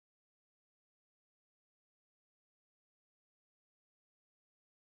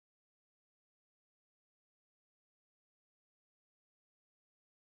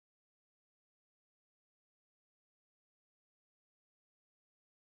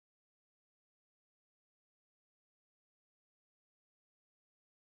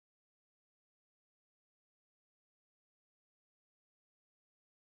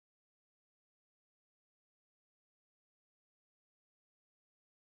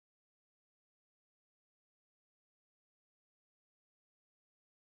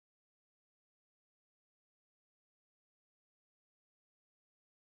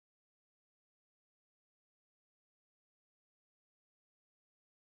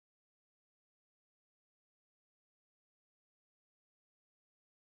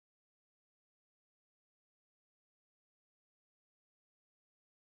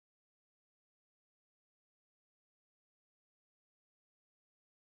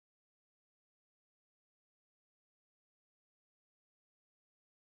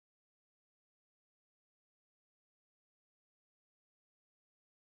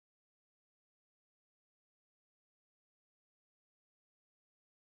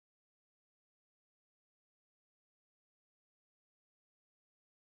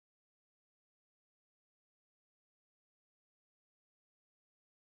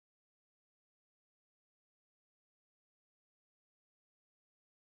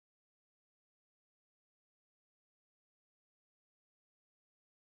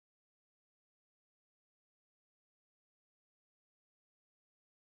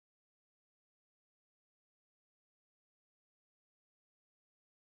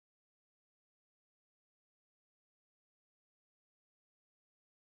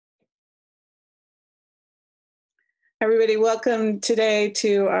Everybody, welcome today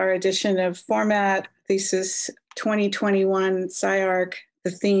to our edition of Format Thesis 2021 SCI-Arc,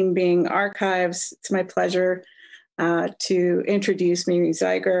 the theme being archives. It's my pleasure to introduce Mimi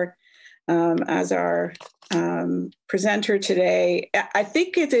Zeiger as our presenter today. I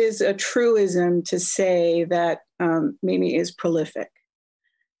think it is a truism to say that Mimi is prolific.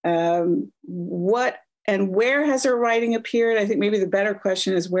 What and where has her writing appeared? I think maybe the better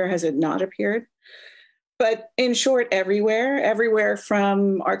question is, where has it not appeared? But in short, everywhere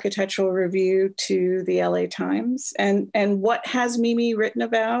from Architectural Review to the LA Times. And what has Mimi written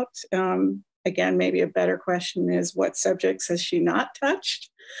about? Again, maybe a better question is, what subjects has she not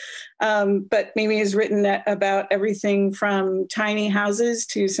touched? But Mimi has written about everything from tiny houses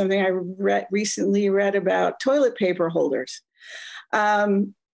to something I recently read about toilet paper holders.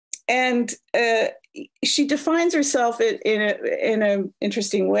 And she defines herself in an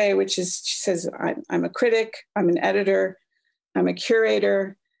interesting way, which is, she says, I'm a critic, I'm an editor, I'm a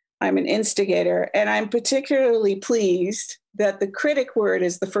curator, I'm an instigator. And I'm particularly pleased that the critic word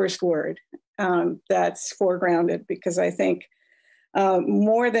is the first word that's foregrounded, because I think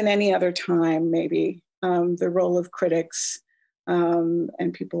more than any other time, maybe, the role of critics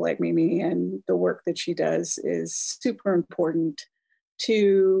and people like Mimi and the work that she does is super important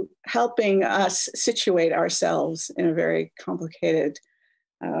to helping us situate ourselves in a very complicated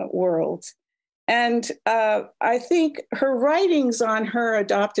world. And I think her writings on her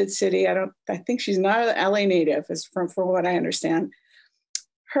adopted city, I think she's not an LA native, from what I understand.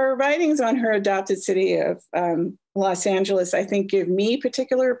 Her writings on her adopted city of Los Angeles, I think, give me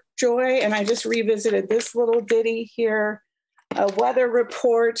particular joy. And I just revisited this little ditty here, a weather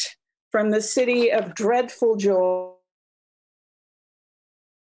report from the city of dreadful joy.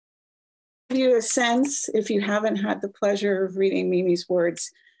 You a sense, if you haven't had the pleasure of reading Mimi's words,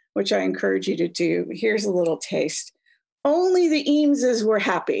 which I encourage you to do. Here's a little taste. Only the Eameses were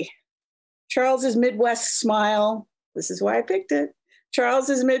happy. Charles's Midwest smile, this is why I picked it.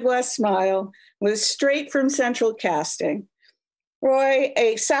 Charles's Midwest smile was straight from central casting. Roy,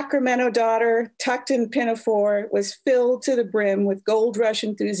 a Sacramento daughter tucked in pinafore, was filled to the brim with gold rush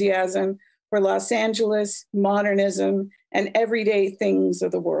enthusiasm for Los Angeles, modernism, and everyday things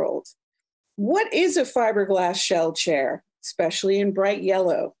of the world. What is a fiberglass shell chair, especially in bright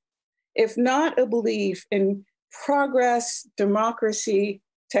yellow, if not a belief in progress, democracy,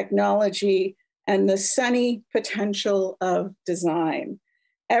 technology, and the sunny potential of design?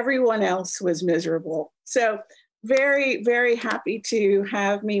 Everyone else was miserable. So very, very happy to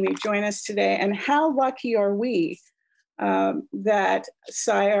have Mimi join us today. And how lucky are we that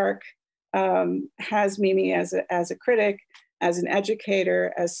SCI-Arc has Mimi as a critic, as an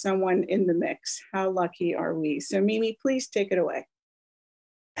educator, as someone in the mix. How lucky are we? So Mimi, please take it away.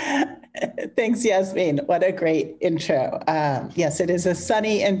 Thanks, Yasmin. What a great intro. Yes, it is a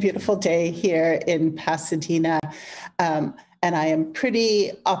sunny and beautiful day here in Pasadena. And I am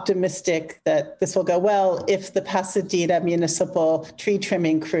pretty optimistic that this will go well if the Pasadena municipal tree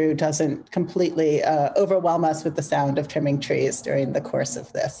trimming crew doesn't completely overwhelm us with the sound of trimming trees during the course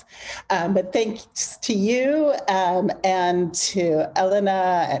of this. But thanks to you and to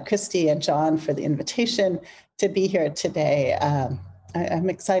Elena and Christy and John for the invitation to be here today. I'm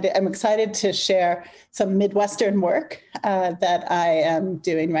excited to share some Midwestern work that I am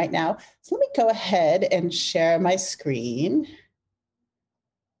doing right now. So let me go ahead and share my screen.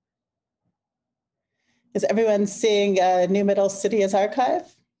 Is everyone seeing New Middle City as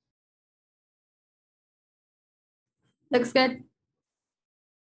archive? Looks good.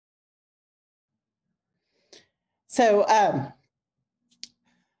 So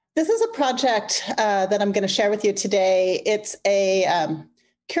this is a project that I'm going to share with you today. It's a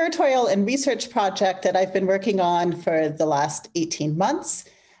curatorial and research project that I've been working on for the last 18 months,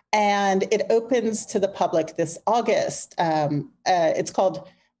 and it opens to the public this August. It's called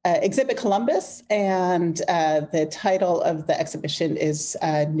Exhibit Columbus, and the title of the exhibition is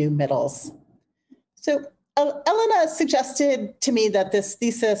New Middles. So Elena suggested to me that this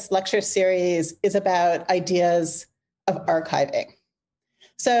thesis lecture series is about ideas of archiving.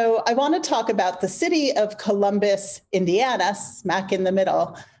 So I want to talk about the city of Columbus, Indiana, smack in the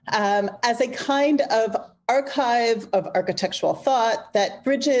middle, as a kind of archive of architectural thought that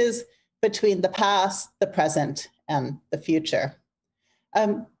bridges between the past, the present, and the future.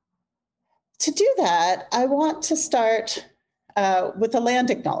 To do that, I want to start with a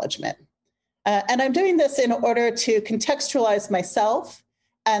land acknowledgement. And I'm doing this in order to contextualize myself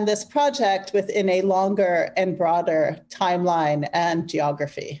and this project within a longer and broader timeline and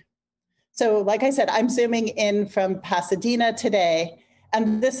geography. So like I said, I'm zooming in from Pasadena today,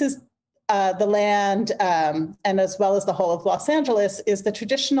 and this is the land, and as well as the whole of Los Angeles, is the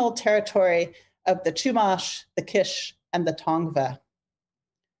traditional territory of the Chumash, the Kish, and the Tongva.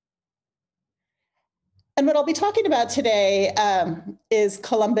 And what I'll be talking about today is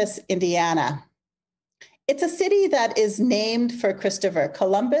Columbus, Indiana. It's a city that is named for Christopher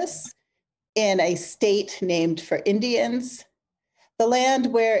Columbus in a state named for Indians. The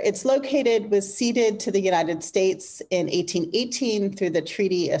land where it's located was ceded to the United States in 1818 through the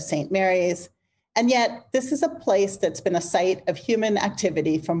Treaty of St. Mary's. And yet this is a place that's been a site of human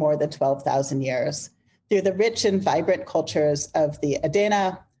activity for more than 12,000 years through the rich and vibrant cultures of the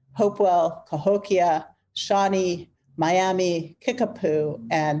Adena, Hopewell, Cahokia, Shawnee, Miami, Kickapoo,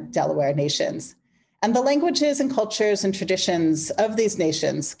 and Delaware nations. And the languages and cultures and traditions of these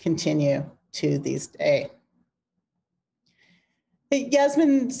nations continue to this day.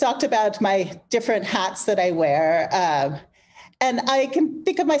 Yasmin talked about my different hats that I wear. And I can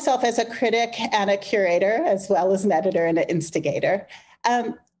think of myself as a critic and a curator, as well as an editor and an instigator.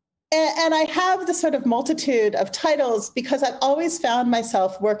 And I have this sort of multitude of titles because I've always found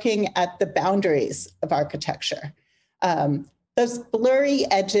myself working at the boundaries of architecture. Those blurry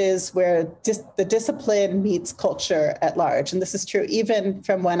edges where the discipline meets culture at large. And this is true even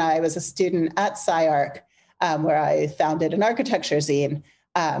from when I was a student at SCI-Arc, where I founded an architecture zine.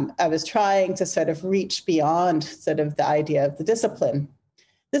 I was trying to sort of reach beyond sort of the idea of the discipline.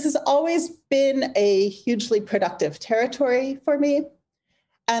 This has always been a hugely productive territory for me.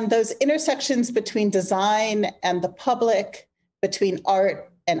 And those intersections between design and the public, between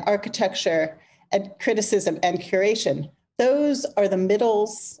art and architecture, and criticism and curation, those are the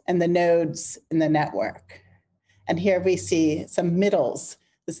middles and the nodes in the network. And here we see some middles.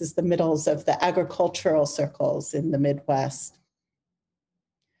 This is the middles of the agricultural circles in the Midwest.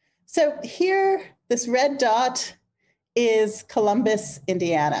 So here, this red dot is Columbus,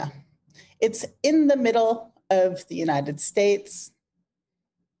 Indiana. It's in the middle of the United States.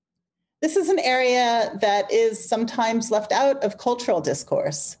 This is an area that is sometimes left out of cultural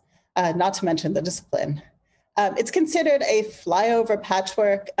discourse, not to mention the discipline. It's considered a flyover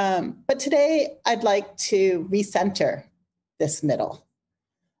patchwork, but today I'd like to recenter this middle.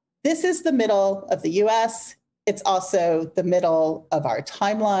 This is the middle of the US. It's also the middle of our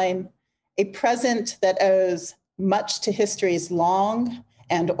timeline, a present that owes much to history's long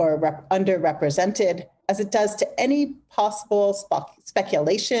and or underrepresented, as it does to any possible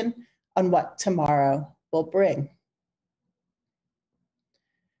speculation on what tomorrow will bring.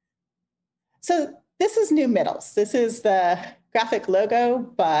 So this is New Middles. This is the graphic logo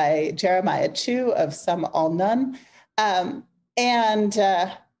by Jeremiah Chu of Some All None.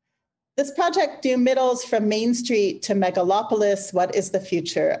 This project, New Middles from Main Street to Megalopolis, What is the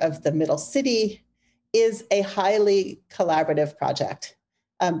Future of the Middle City, is a highly collaborative project.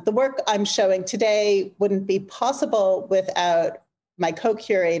 The work I'm showing today wouldn't be possible without my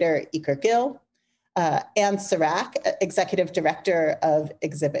co-curator, Iker Gill, Anne Serac, Executive Director of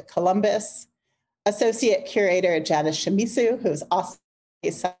Exhibit Columbus, Associate Curator Janice Shimizu, who's also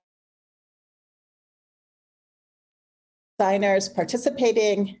designers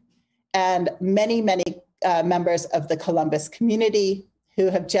participating, and many, many members of the Columbus community who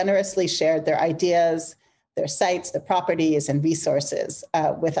have generously shared their ideas, their sites, their properties, and resources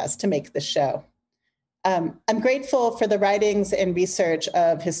with us to make this show. I'm grateful for the writings and research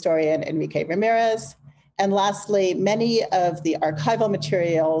of historian Enrique Ramirez. And lastly, many of the archival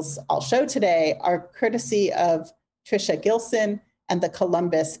materials I'll show today are courtesy of Tricia Gilson and the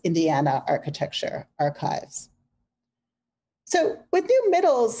Columbus, Indiana Architecture Archives. So with New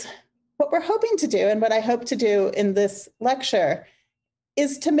Middles, what we're hoping to do, and what I hope to do in this lecture,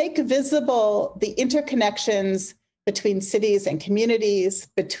 is to make visible the interconnections between cities and communities,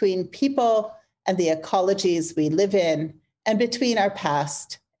 between people and the ecologies we live in, and between our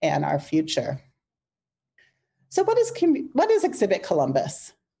past and our future. So what is Exhibit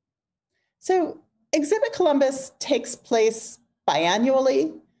Columbus? So Exhibit Columbus takes place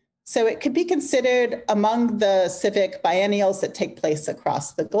biannually. So it could be considered among the civic biennials that take place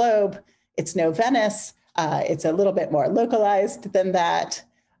across the globe. It's no Venice. It's a little bit more localized than that.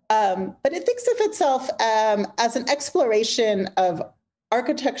 But it thinks of itself as an exploration of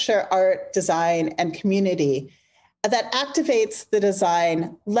architecture, art, design, and community that activates the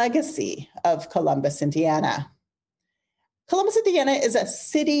design legacy of Columbus, Indiana. Columbus, Indiana is a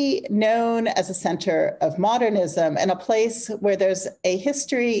city known as a center of modernism and a place where there's a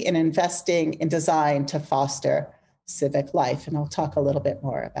history in investing in design to foster civic life. And I'll talk a little bit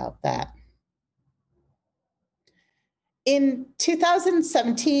more about that. In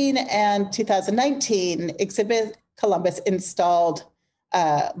 2017 and 2019, Exhibit Columbus installed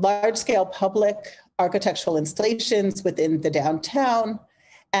large-scale public architectural installations within the downtown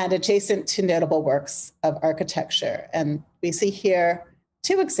and adjacent to notable works of architecture. And we see here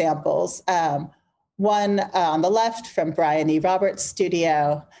two examples. One on the left from Brian E. Roberts'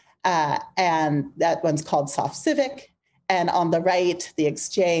 studio, and that one's called Soft Civic. And on the right, The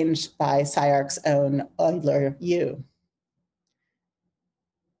Exchange by SCI-Arc's own Euler Yu.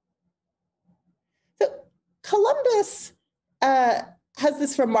 So Columbus has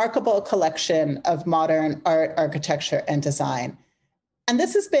this remarkable collection of modern art, architecture, and design. And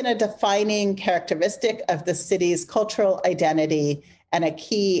this has been a defining characteristic of the city's cultural identity and a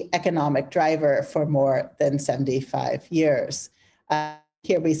key economic driver for more than 75 years.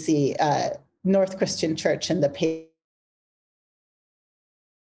 Here we see North Christian Church in the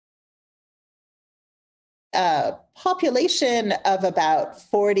population of about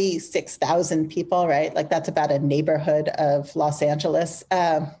 46,000 people, right? Like that's about a neighborhood of Los Angeles.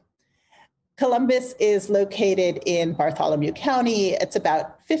 Columbus is located in Bartholomew County. It's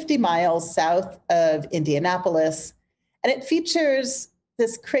about 50 miles south of Indianapolis. And it features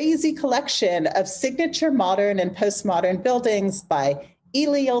this crazy collection of signature modern and postmodern buildings by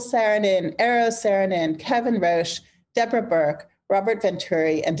Eliel Saarinen, Eero Saarinen, Kevin Roche, Deborah Burke, Robert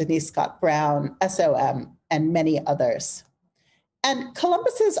Venturi, and Denise Scott Brown, SOM, and many others. And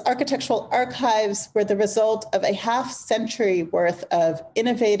Columbus's architectural archives were the result of a half-century worth of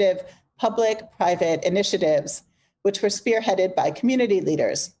innovative public-private initiatives, which were spearheaded by community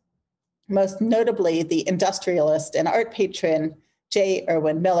leaders, most notably the industrialist and art patron J.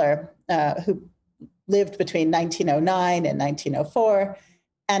 Irwin Miller, who lived between 1909 and 1904,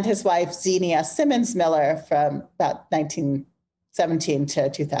 and his wife Xenia Simmons Miller from about 1917 to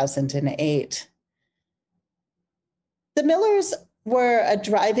 2008. The Millers were a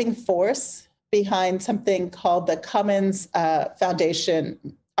driving force behind something called the Cummins Foundation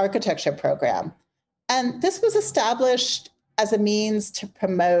Architecture Program. And this was established as a means to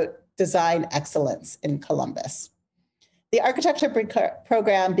promote design excellence in Columbus. The architecture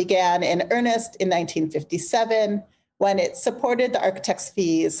program began in earnest in 1957 when it supported the architect's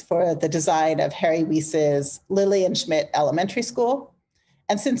fees for the design of Harry Weiss's Lillian Schmidt Elementary School.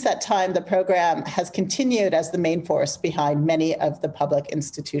 And since that time, the program has continued as the main force behind many of the public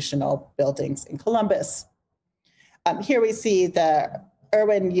institutional buildings in Columbus. Here we see the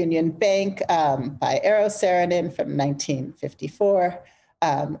Irwin Union Bank by Eero Saarinen from 1954,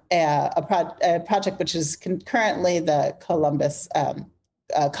 a project which is currently the Columbus,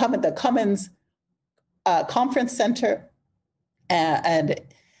 the Cummins Conference Center, and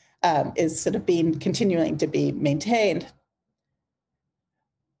is sort of continuing to be maintained.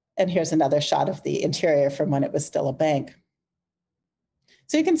 And here's another shot of the interior from when it was still a bank.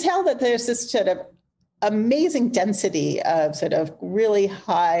 So you can tell that there's this sort of amazing density of sort of really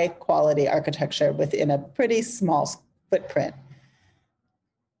high quality architecture within a pretty small footprint.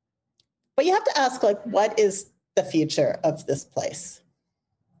 But you have to ask, like, what is the future of this place?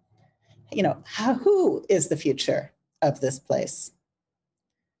 You know, who is the future of this place?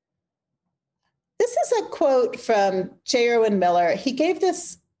 This is a quote from J. Irwin Miller. He gave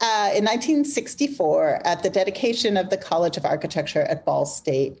this in 1964 at the dedication of the College of Architecture at Ball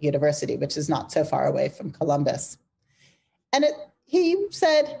State University, which is not so far away from Columbus. And he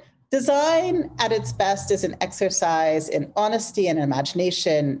said, design at its best is an exercise in honesty and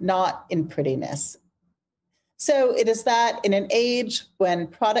imagination, not in prettiness. So it is that in an age when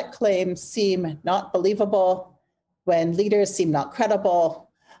product claims seem not believable, when leaders seem not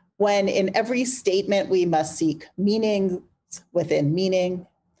credible, when in every statement we must seek meanings within meaning,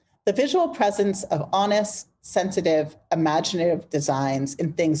 the visual presence of honest, sensitive, imaginative designs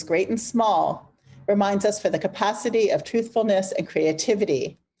in things great and small reminds us for the capacity of truthfulness and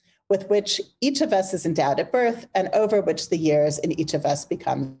creativity with which each of us is endowed at birth and over which the years in each of us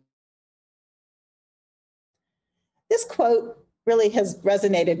become. This quote really has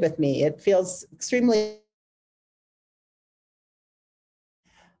resonated with me. It feels extremely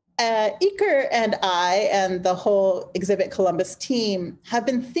Iker and I and the whole Exhibit Columbus team have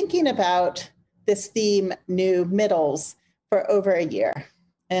been thinking about this theme, new middles, for over a year.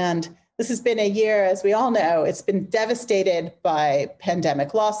 And this has been a year, as we all know, it's been devastated by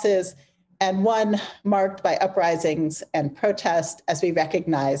pandemic losses and one marked by uprisings and protest as we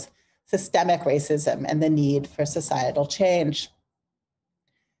recognize systemic racism and the need for societal change.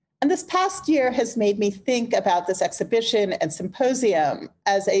 And this past year has made me think about this exhibition and symposium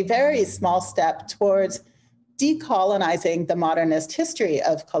as a very small step towards decolonizing the modernist history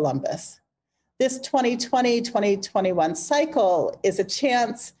of Columbus. This 2020-2021 cycle is a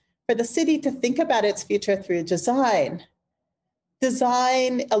chance for the city to think about its future through design,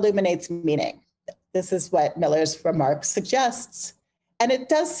 design illuminates meaning. This is what Miller's remark suggests. And it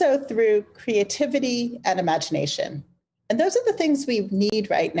does so through creativity and imagination. And those are the things we need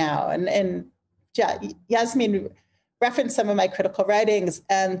right now. And Yasmin referenced some of my critical writings,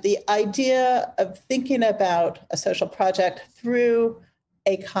 and the idea of thinking about a social project through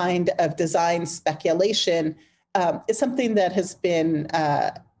a kind of design speculation is something that has been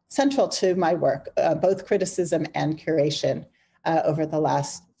central to my work, both criticism and curation over the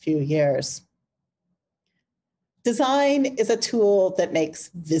last few years. Design is a tool that makes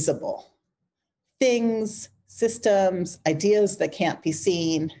visible things, systems, ideas that can't be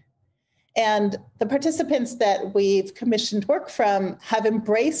seen. And the participants that we've commissioned work from have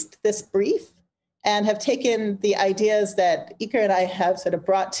embraced this brief and have taken the ideas that Iker and I have sort of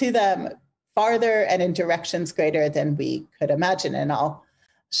brought to them farther and in directions greater than we could imagine. And I'll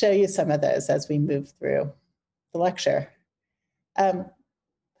show you some of those as we move through the lecture. But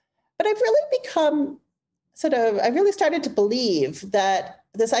I've really become I really started to believe that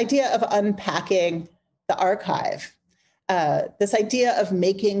this idea of unpacking the archive, this idea of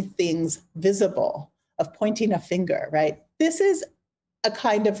making things visible, of pointing a finger, right? This is a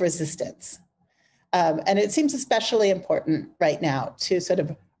kind of resistance. And it seems especially important right now to sort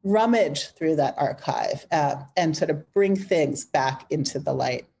of rummage through that archive and sort of bring things back into the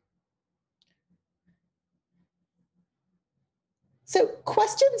light. So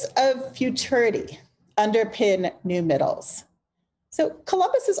questions of futurity underpin New Middles. So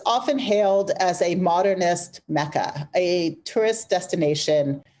Columbus is often hailed as a modernist mecca, a tourist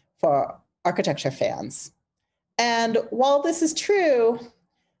destination for architecture fans. And while this is true,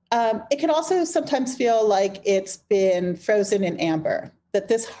 it can also sometimes feel like it's been frozen in amber, that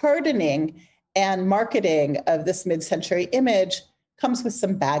this hardening and marketing of this mid-century image comes with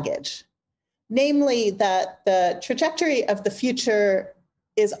some baggage. Namely, that the trajectory of the future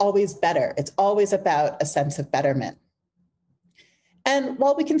is always better. It's always about a sense of betterment. And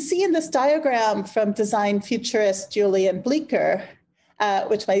while we can see in this diagram from design futurist Julian Bleecker,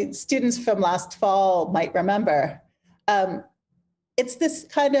 which my students from last fall might remember, it's this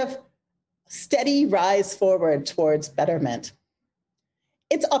kind of steady rise forward towards betterment.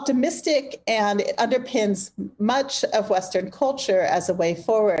 It's optimistic and it underpins much of Western culture as a way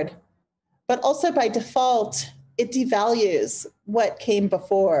forward, but also by default, it devalues what came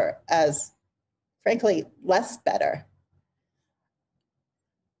before as, frankly, less better.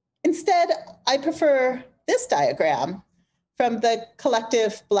 Instead, I prefer this diagram from the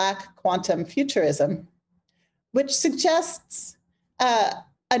collective Black quantum futurism, which suggests a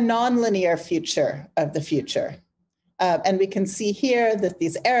nonlinear future of the future. And we can see here that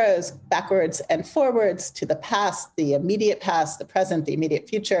these arrows backwards and forwards to the past, the immediate past, the present, the immediate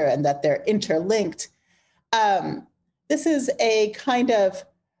future, and that they're interlinked. This is a kind of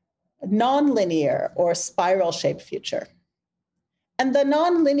nonlinear or spiral-shaped future. And the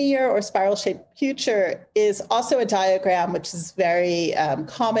nonlinear or spiral-shaped future is also a diagram which is very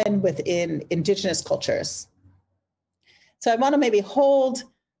common within indigenous cultures. So I want to maybe hold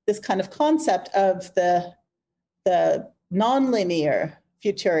this kind of concept of the nonlinear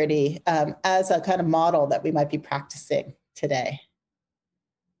futurity as a kind of model that we might be practicing today.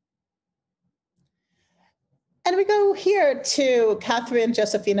 And we go here to Catherine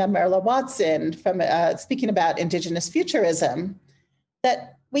Josephina Merla-Watson from speaking about indigenous futurism,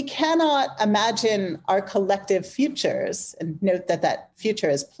 that we cannot imagine our collective futures, and note that that future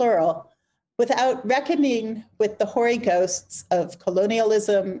is plural, without reckoning with the hoary ghosts of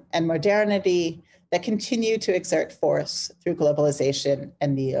colonialism and modernity that continue to exert force through globalization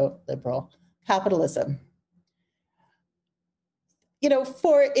and neoliberal capitalism. You know,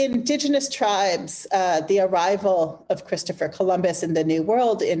 for indigenous tribes, the arrival of Christopher Columbus in the New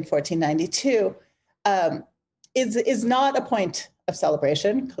World in 1492 is not a point of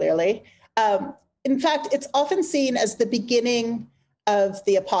celebration, clearly. In fact, it's often seen as the beginning of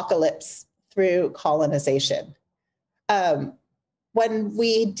the apocalypse through colonization. When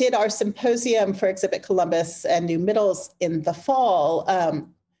we did our symposium for Exhibit Columbus and New Middles in the fall,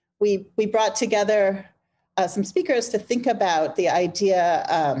 we brought together some speakers to think about the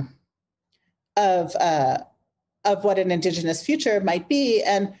idea of what an indigenous future might be.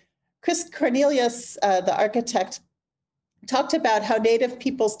 And Chris Cornelius, the architect, talked about how Native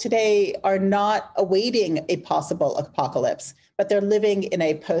peoples today are not awaiting a possible apocalypse, but they're living in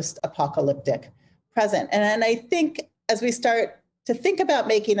a post-apocalyptic present. And I think as we start to think about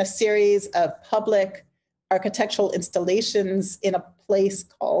making a series of public architectural installations in a place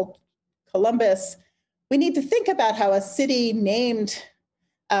called Columbus, we need to think about how a city named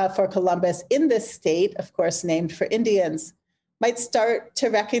for Columbus in this state, of course, named for Indians, might start to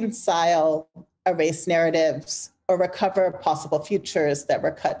reconcile erased narratives or recover possible futures that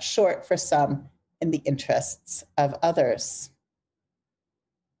were cut short for some in the interests of others.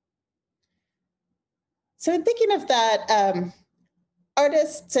 So in thinking of that,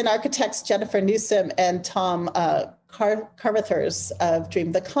 artists and architects Jennifer Newsom and Tom Carruthers of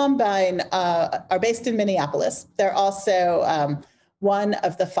Dream the Combine are based in Minneapolis. They're also one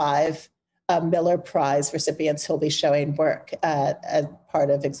of the 5 Miller Prize recipients who'll be showing work as part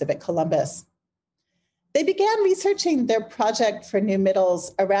of Exhibit Columbus. They began researching their project for New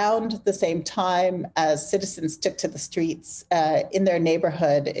Middles around the same time as citizens took to the streets in their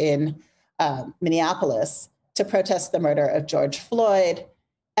neighborhood in Minneapolis to protest the murder of George Floyd.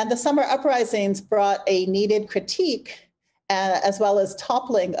 And the summer uprisings brought a needed critique as well as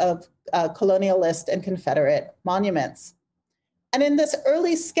toppling of colonialist and Confederate monuments. And in this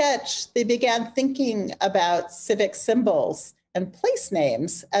early sketch, they began thinking about civic symbols and place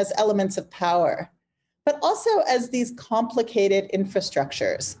names as elements of power, but also as these complicated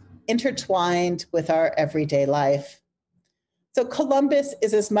infrastructures intertwined with our everyday life. So Columbus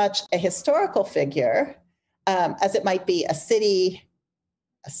is as much a historical figure as it might be a city,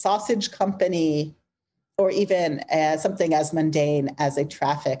 a sausage company, or even something as mundane as a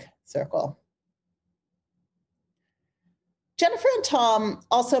traffic circle. Jennifer and Tom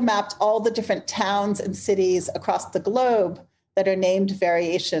also mapped all the different towns and cities across the globe that are named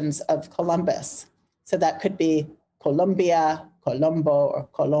variations of Columbus. So that could be Columbia, Colombo, or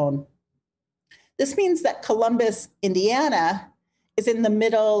Colon. This means that Columbus, Indiana, is in the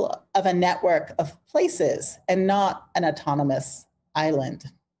middle of a network of places and not an autonomous island.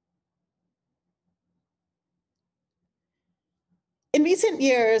 In recent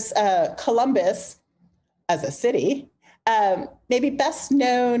years, Columbus, as a city, may be best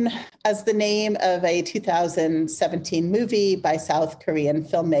known as the name of a 2017 movie by South Korean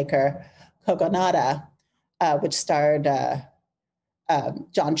filmmaker Kogonada, which starred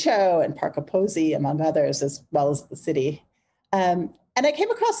John Cho and Parker Posey, among others, as well as the city. And I came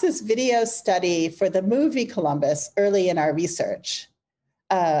across this video study for the movie Columbus early in our research.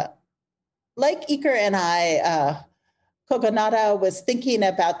 Like Iker and I, Kogonada was thinking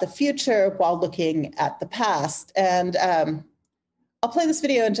about the future while looking at the past. And I'll play this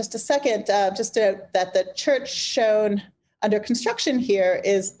video in just a second, that the church shown under construction here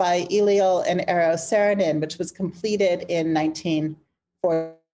is by Eliel and Eero Saarinen, which was completed in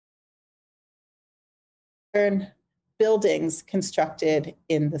 1940. Buildings constructed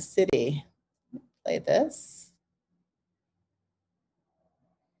in the city. Play this.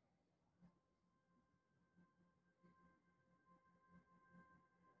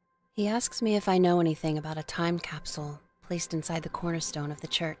 He asks me if I know anything about a time capsule placed inside the cornerstone of the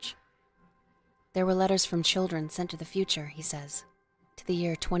church. There were letters from children sent to the future, he says, to the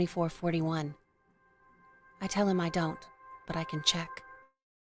year 2441. I tell him I don't, but I can check.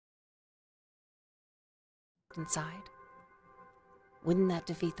 Inside. Wouldn't that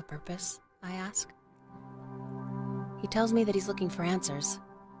defeat the purpose? I ask. He tells me that he's looking for answers.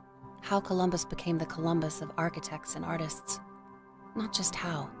 How Columbus became the Columbus of architects and artists. Not just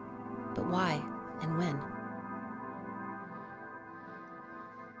how, but why and when.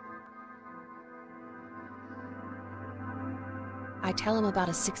 I tell him about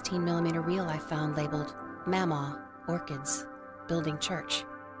a 16mm reel I found labeled Mamaw, Orchids, Building Church.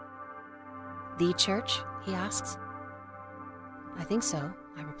 The church? He asks. I think so,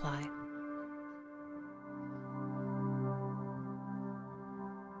 I reply.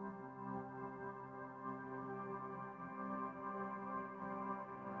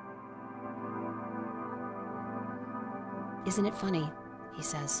 Isn't it funny, he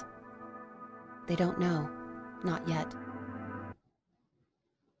says. They don't know, not yet.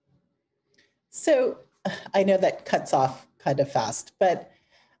 So I know that cuts off kind of fast, but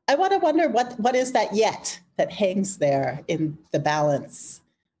I want to wonder what is that yet that hangs there in the balance?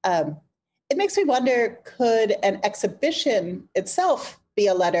 It makes me wonder, could an exhibition itself be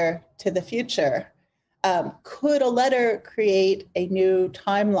a letter to the future? Could a letter create a new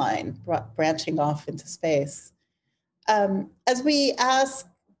timeline branching off into space? As we ask,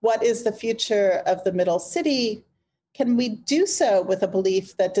 what is the future of the Middle City? Can we do so with a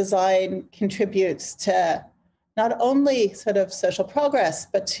belief that design contributes to not only sort of social progress,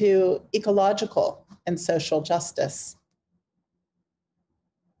 but to ecological and social justice?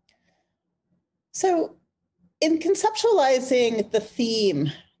 So in conceptualizing the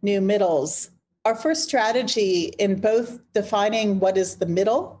theme, New Middles, our first strategy in both defining what is the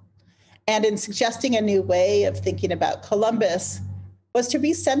middle and in suggesting a new way of thinking about Columbus was to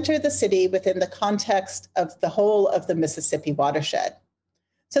recenter the city within the context of the whole of the Mississippi watershed.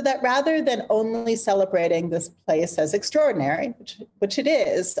 So that rather than only celebrating this place as extraordinary, which it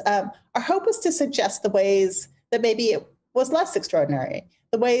is, our hope was to suggest the ways that maybe it was less extraordinary,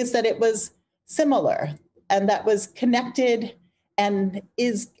 the ways that it was similar and that was connected and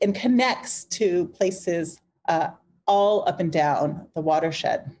connects to places all up and down the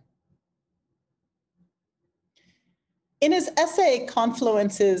watershed. In his essay,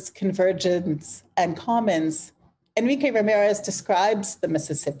 Confluences, Convergence, and Commons, Enrique Ramirez describes the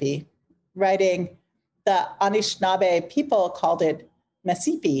Mississippi, writing, the Anishinaabe people called it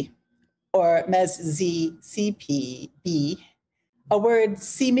Mississippi, or Mez-Z-C-P-B, a word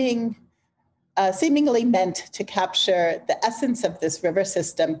seemingly meant to capture the essence of this river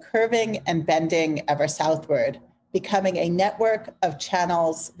system curving and bending ever southward, becoming a network of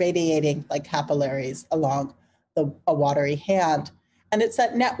channels radiating like capillaries along a watery hand. And it's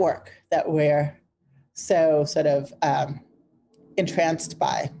that network that we're so sort of entranced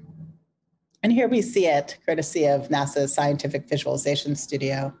by. And here we see it, courtesy of NASA's Scientific Visualization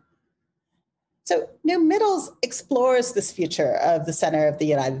Studio. So New Middles explores this future of the center of the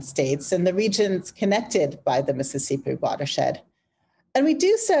United States and the regions connected by the Mississippi watershed. And we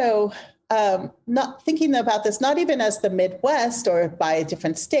do so not thinking about this, not even as the Midwest or by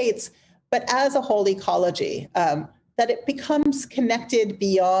different states, but as a whole ecology, that it becomes connected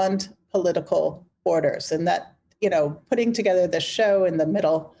beyond political borders. And that, putting together this show in the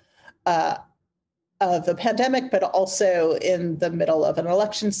middle of the pandemic, but also in the middle of an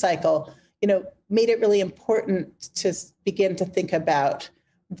election cycle, made it really important to begin to think about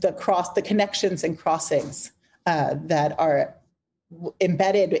the connections and crossings that are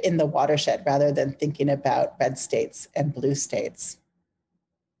embedded in the watershed rather than thinking about red states and blue states.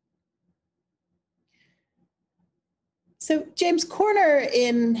 So James Corner,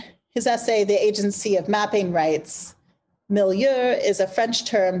 in his essay, The Agency of Mapping, writes, milieu is a French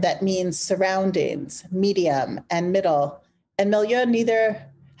term that means surroundings, medium, and middle. And milieu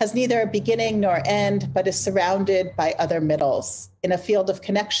has neither beginning nor end, but is surrounded by other middles in a field of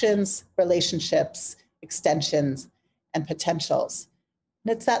connections, relationships, extensions, and potentials.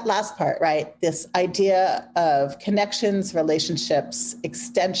 And it's that last part, right? This idea of connections, relationships,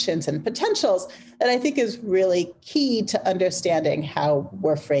 extensions, and potentials that I think is really key to understanding how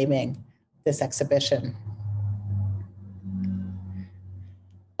we're framing this exhibition.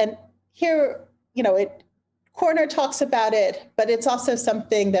 And here, Corner talks about it, but it's also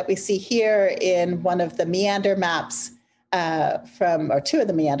something that we see here in one of the meander maps two of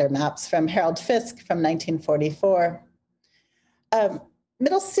the meander maps from Harold Fisk from 1944.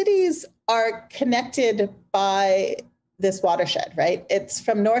 Middle cities are connected by this watershed, right? It's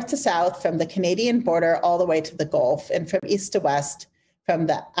from north to south, from the Canadian border all the way to the Gulf, and from east to west, from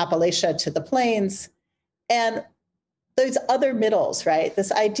the Appalachia to the plains. And those other middles, right?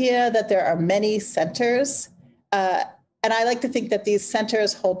 This idea that there are many centers, and I like to think that these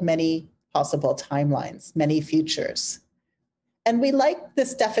centers hold many possible timelines, many futures. And we like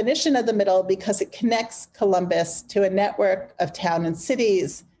this definition of the middle because it connects Columbus to a network of towns and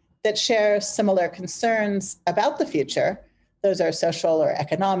cities that share similar concerns about the future. Those are social or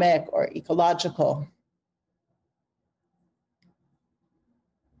economic or ecological.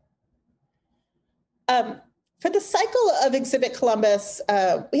 For the cycle of Exhibit Columbus,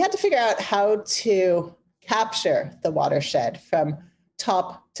 we had to figure out how to capture the watershed from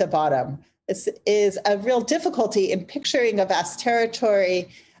top to bottom. This is a real difficulty in picturing a vast territory,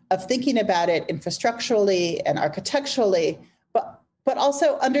 of thinking about it infrastructurally and architecturally, but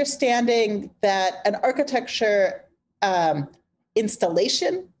also understanding that an architecture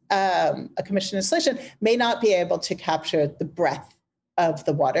installation, a commissioned installation, may not be able to capture the breadth of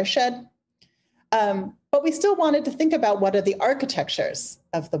the watershed. But we still wanted to think about what are the architectures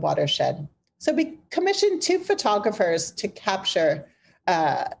of the watershed. So we commissioned 2 photographers to capture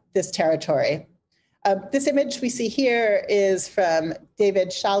this territory. This image we see here is from David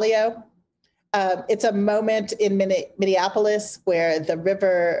Shalio. It's a moment in Minneapolis where the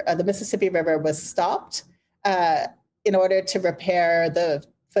river, the Mississippi River, was stopped in order to repair the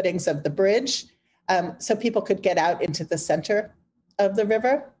footings of the bridge, so people could get out into the center of the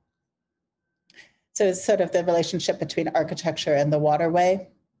river. So it's sort of the relationship between architecture and the waterway.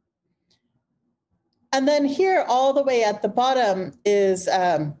 And then here, all the way at the bottom, is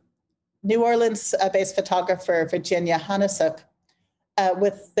New Orleans-based photographer Virginia Hanasuk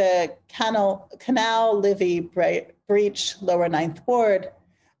with the Canal Livy Breach, Lower Ninth Ward,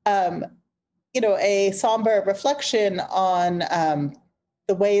 a somber reflection on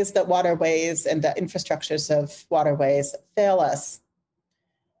the ways that waterways and the infrastructures of waterways fail us.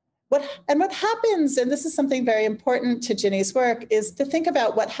 What happens, and this is something very important to Ginny's work, is to think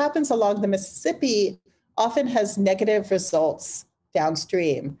about what happens along the Mississippi often has negative results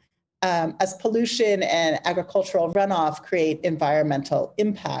downstream, as pollution and agricultural runoff create environmental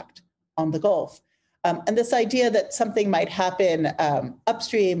impact on the Gulf. And this idea that something might happen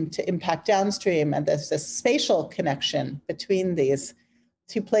upstream to impact downstream, and there's this spatial connection between these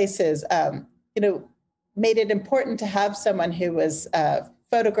two places, made it important to have someone who was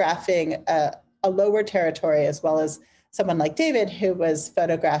photographing a lower territory, as well as someone like David, who was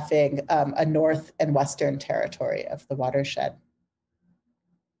photographing a north and western territory of the watershed.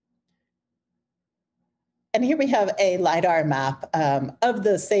 And here we have a LiDAR map of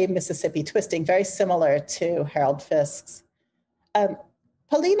the same Mississippi twisting, very similar to Harold Fisk's.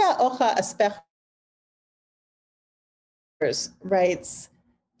 Paulina Oja Espejo writes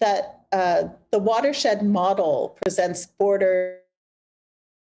that the watershed model presents border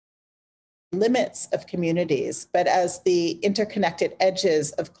limits of communities, but as the interconnected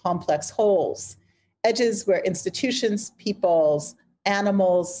edges of complex wholes, edges where institutions, peoples,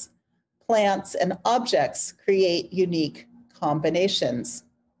 animals, plants, and objects create unique combinations.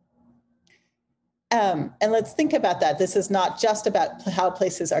 And let's think about that. This is not just about how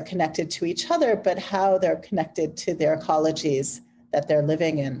places are connected to each other, but how they're connected to their ecologies that they're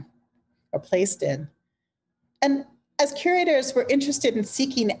living in or placed in. And as curators, we're interested in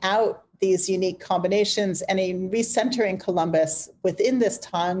seeking out these unique combinations and in recentering Columbus within this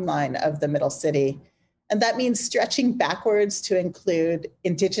timeline of the Middle City. And that means stretching backwards to include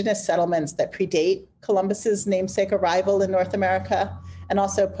indigenous settlements that predate Columbus's namesake arrival in North America, and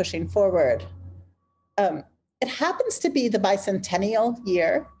also pushing forward. It happens to be the bicentennial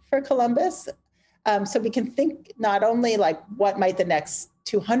year for Columbus. So we can think not only like what might the next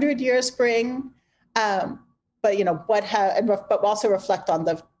 200 years bring, but also reflect on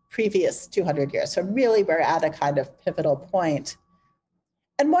the previous 200 years. So really we're at a kind of pivotal point.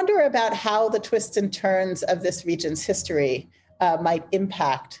 And wonder about how the twists and turns of this region's history might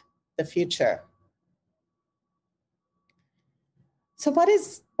impact the future. So what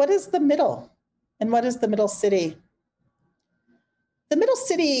is the middle? And what is the Middle City? The Middle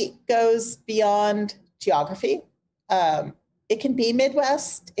City goes beyond geography. It can be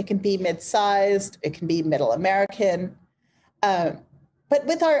Midwest, it can be mid-sized, it can be Middle American. But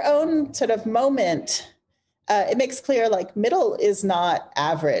with our own sort of moment, it makes clear like middle is not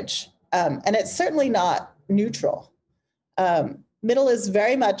average, and it's certainly not neutral. Middle is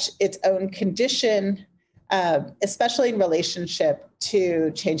very much its own condition, especially in relationship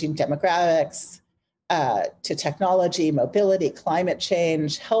to changing demographics, to technology, mobility, climate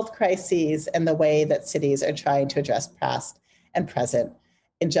change, health crises, and the way that cities are trying to address past and present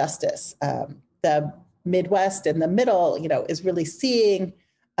injustice. The Midwest and the middle, is really seeing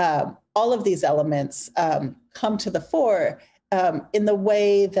all of these elements come to the fore in the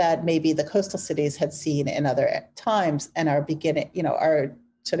way that maybe the coastal cities had seen in other times, and are beginning, are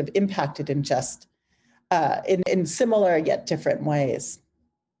sort of impacted in just in similar yet different ways.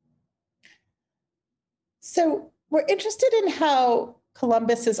 So we're interested in how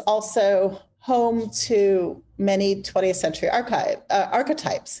Columbus is also home to many 20th century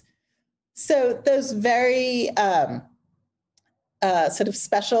archetypes. So those very sort of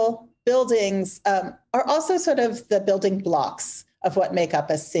special buildings are also sort of the building blocks of what make up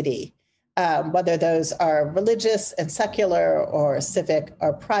a city, whether those are religious and secular or civic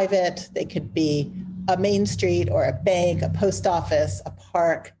or private. They could be a main street or a bank, a post office, a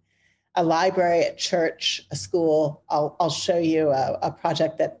park, a library, a church, a school. I'll show you a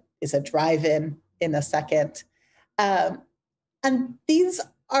project that is a drive-in in a second. And these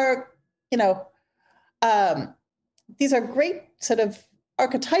are, these are great sort of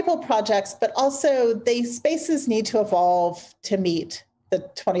archetypal projects, but also spaces need to evolve to meet the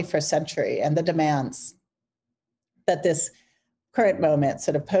 21st century and the demands that this current moment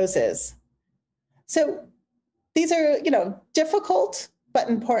sort of poses. So these are, difficult but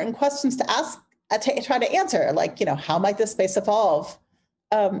important questions to ask, try to answer, like, how might this space evolve?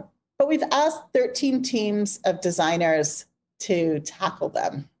 But we've asked 13 teams of designers to tackle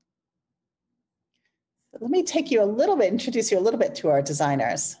them. Let me introduce you a little bit to our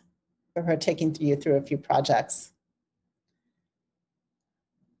designers who are taking you through a few projects.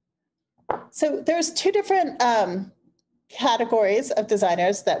 So there's two different categories of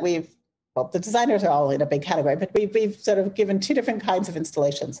designers that the designers are all in a big category, but we've sort of given two different kinds of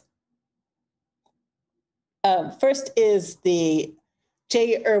installations. First is the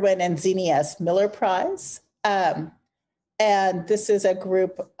J. Irwin and Zini S. Miller Prize. And this is a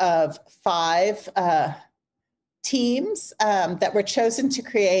group of 5 teams that were chosen to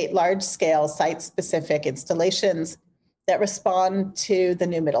create large-scale site-specific installations that respond to the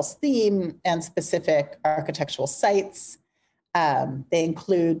New Middles theme and specific architectural sites. They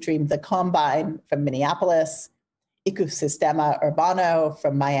include Dream the Combine from Minneapolis, Ecosistema Urbano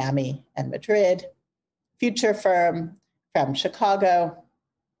from Miami and Madrid, Future Firm from Chicago,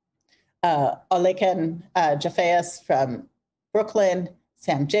 Oleken Jafeus from Brooklyn,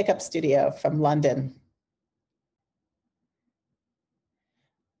 Sam Jacobs Studio from London.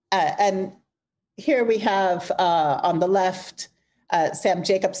 And here we have on the left, Sam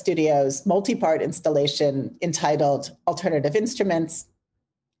Jacobs Studio's multi-part installation entitled Alternative Instruments,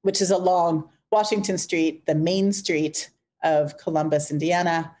 which is along Washington Street, the main street of Columbus,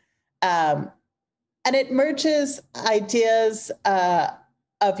 Indiana. And it merges ideas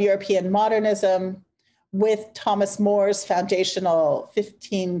of European modernism with Thomas More's foundational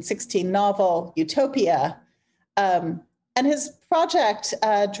 1516 novel, Utopia. And his project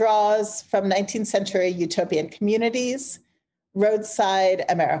draws from 19th century utopian communities, roadside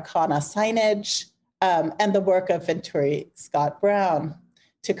Americana signage, and the work of Venturi Scott Brown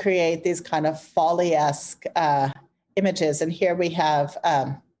to create these kind of folly-esque images. And here we have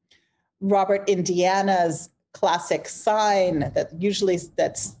Robert Indiana's classic sign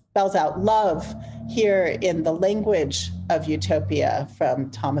that spells out love here in the language of Utopia from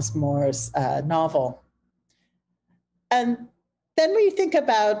Thomas More's novel. And then when you think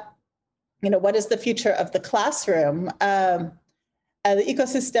about, what is the future of the classroom? The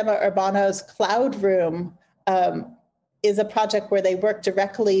Ecosistema Urbano's Cloud Room is a project where they work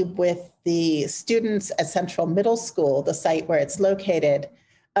directly with the students at Central Middle School, the site where it's located,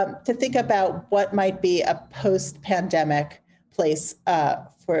 to think about what might be a post-pandemic place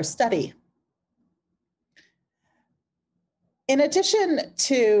for study. In addition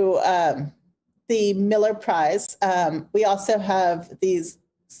to the Miller Prize, we also have these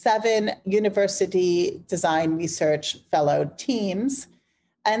 7 university design research fellow teams,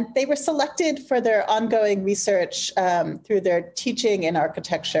 and they were selected for their ongoing research through their teaching in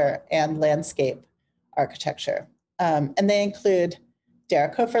architecture and landscape architecture. And they include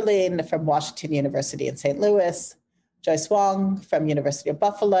Derek Hoferlein from Washington University in St. Louis, Joyce Wong from University of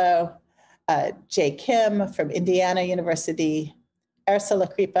Buffalo, Jay Kim from Indiana University, Ursula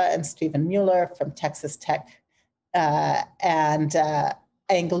Kripa and Stephen Mueller from Texas Tech, and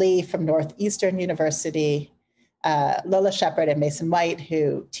Ang Lee from Northeastern University, Lola Shepard and Mason White,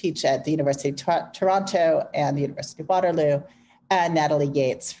 who teach at the University of Toronto and the University of Waterloo, and Natalie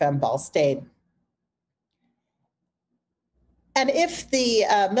Yates from Ball State. And if the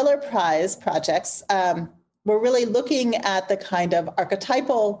Miller Prize projects were really looking at the kind of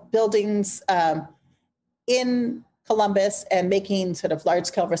archetypal buildings in Columbus and making sort of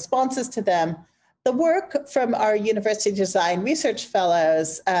large-scale responses to them, the work from our University Design Research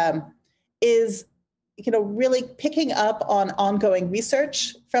Fellows is, really picking up on ongoing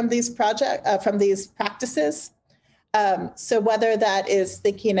research from these practices. So whether that is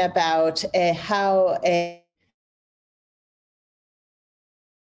thinking about how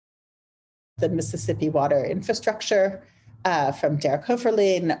the Mississippi water infrastructure from Derek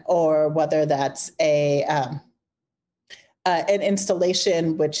Hoferlein, or whether that's an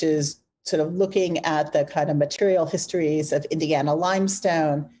installation which is sort of looking at the kind of material histories of Indiana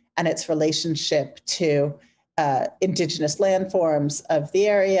limestone and its relationship to indigenous landforms of the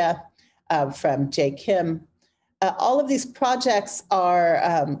area from Jay Kim. All of these projects are,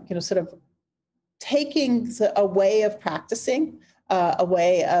 sort of taking a way of practicing, a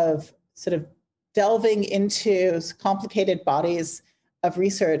way of sort of delving into complicated bodies of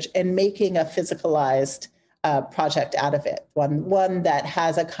research and making a physicalized project out of it, one that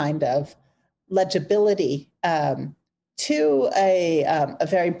has a kind of legibility to a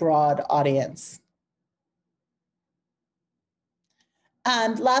very broad audience.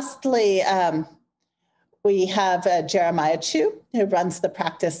 And lastly, we have Jeremiah Chu, who runs the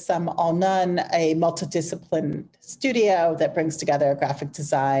Practice Some All None, a multidisciplined studio that brings together graphic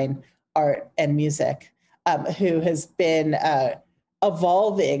design, art, and music, who has been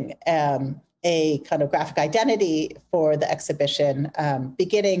evolving a kind of graphic identity for the exhibition,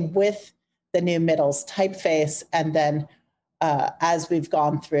 beginning with the New Middles typeface, and then as we've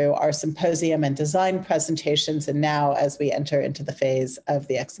gone through our symposium and design presentations, and now as we enter into the phase of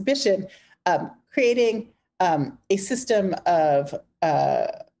the exhibition, creating a system of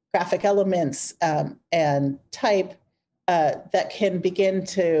graphic elements and type that can begin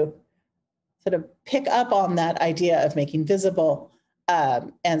to sort of pick up on that idea of making visible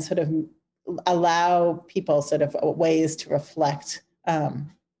and sort of allow people sort of ways to reflect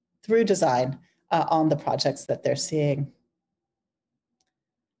through design on the projects that they're seeing.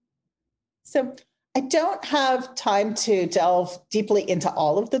 So I don't have time to delve deeply into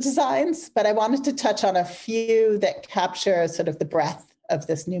all of the designs, but I wanted to touch on a few that capture sort of the breadth of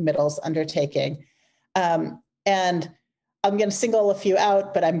this new middles undertaking. And I'm going to single a few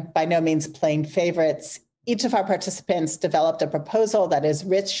out, but I'm by no means playing favorites. Each of our participants developed a proposal that is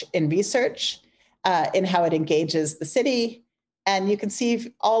rich in research, in how it engages the city. And you can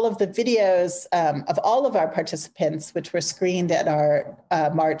see all of the videos of all of our participants, which were screened at our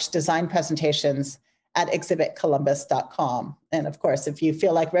March design presentations at exhibitcolumbus.com. And of course, if you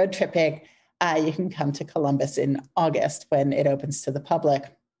feel like road tripping, you can come to Columbus in August when it opens to the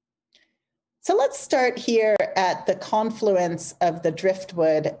public. So let's start here at the confluence of the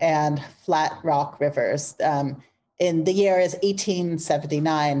Driftwood and Flat Rock rivers. In the year is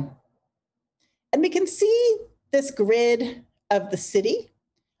 1879. And we can see this grid of the city,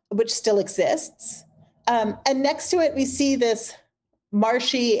 which still exists. And next to it, we see this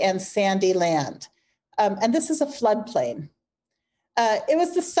marshy and sandy land. And this is a floodplain. It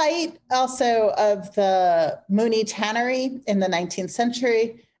was the site also of the Mooney Tannery in the 19th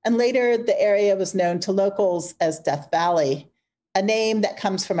century. And later, the area was known to locals as Death Valley, a name that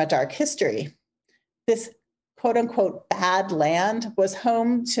comes from a dark history. This quote unquote bad land was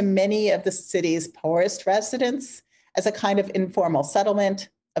home to many of the city's poorest residents as a kind of informal settlement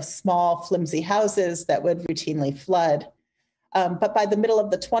of small, flimsy houses that would routinely flood. But by the middle of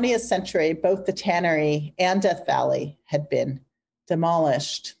the 20th century, both the tannery and Death Valley had been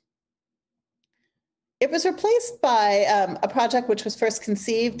demolished. It was replaced by a project which was first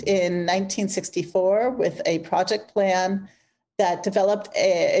conceived in 1964 with a project plan that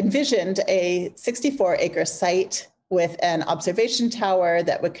envisioned a 64-acre site with an observation tower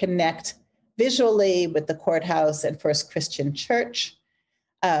that would connect visually with the courthouse and First Christian Church.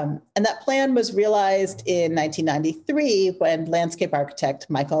 And that plan was realized in 1993 when landscape architect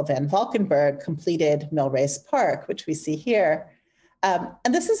Michael van Valkenburg completed Millrace Park, which we see here. And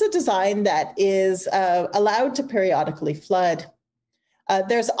this is a design that is allowed to periodically flood.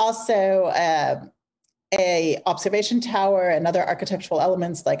 There's also a observation tower and other architectural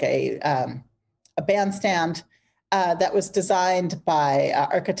elements like a bandstand that was designed by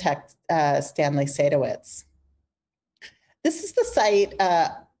architect Stanley Sadowitz. This is the site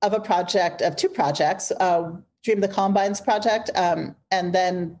of a project, of two projects, Dream the Combines project, and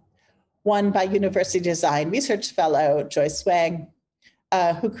then one by University Design Research Fellow Joyce Wang,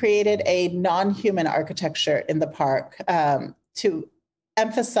 who created a non-human architecture in the park to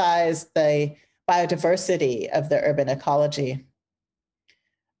emphasize the biodiversity of the urban ecology.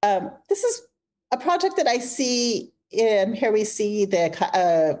 This is a project that I see in, here we see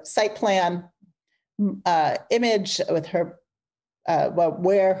the site plan image with her,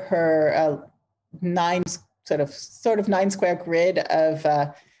 where her sort of 9 square grid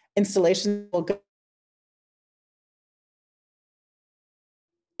of installations will go.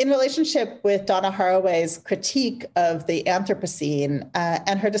 In relationship with Donna Haraway's critique of the Anthropocene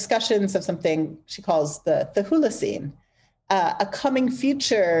and her discussions of something she calls the Holocene, a coming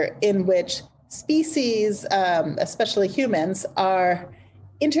future in which species, especially humans, are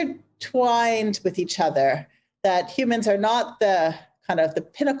intertwined with each other, that humans are not the kind of the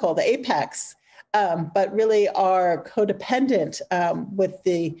pinnacle, the apex, but really are codependent with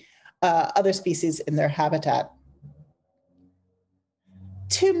the other species in their habitat.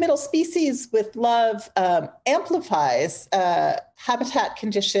 Two middle species with love amplifies habitat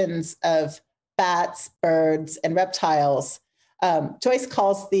conditions of bats, birds, and reptiles. Joyce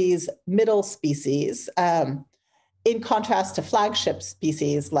calls these middle species, in contrast to flagship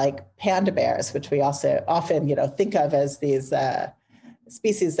species like panda bears, which we also often think of as these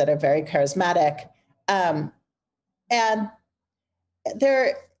species that are very charismatic. And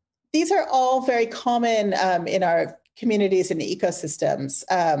these are all very common in our communities and ecosystems,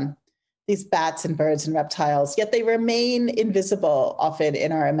 these bats and birds and reptiles, yet they remain invisible often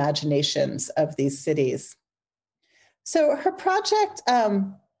in our imaginations of these cities. So her project,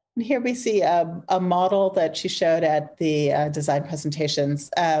 and here we see a model that she showed at the design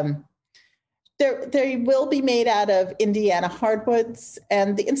presentations. They will be made out of Indiana hardwoods,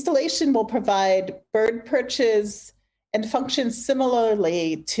 and the installation will provide bird perches and functions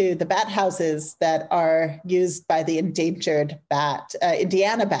similarly to the bat houses that are used by the endangered bat,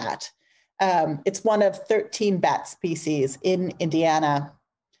 Indiana bat. It's one of 13 bat species in Indiana.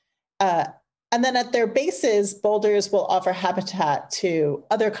 And then at their bases, boulders will offer habitat to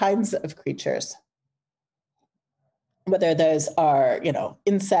other kinds of creatures, whether those are,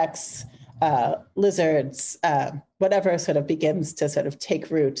 insects, lizards, whatever sort of begins to sort of take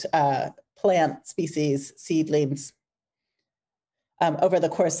root plant species, seedlings, over the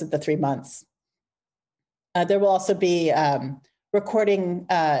course of the 3 months. There will also be recording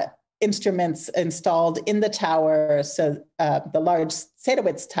instruments installed in the tower, so the large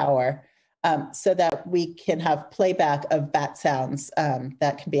Sadowitz tower, so that we can have playback of bat sounds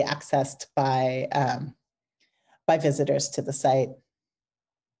that can be accessed by visitors to the site.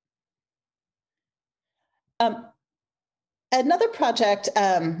 Another project,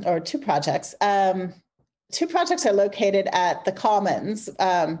 or two projects are located at the Commons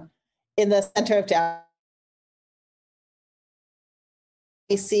in the center of downtown.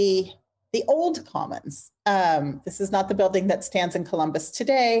 We see the old Commons. This is not the building that stands in Columbus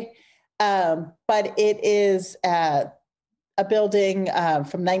today, but it is a building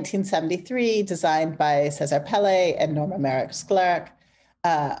from 1973 designed by Cesar Pelle and Norma Merrick Sklarek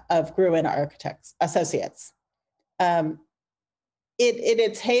of Gruen Architects Associates. In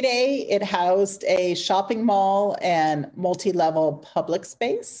its heyday, it housed a shopping mall and multi-level public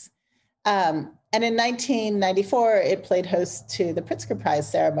space. And in 1994, it played host to the Pritzker Prize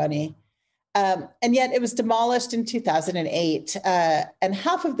ceremony. And yet it was demolished in 2008. And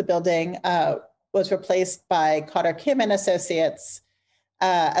half of the building was replaced by Cotter Kim and Associates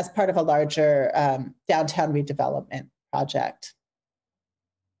as part of a larger downtown redevelopment project.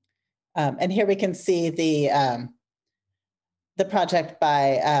 And here we can see the project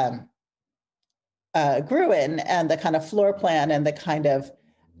by Gruen and the kind of floor plan and the kind of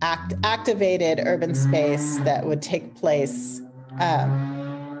activated urban space that would take place.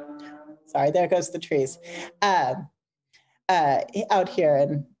 Sorry, there goes the trees. Out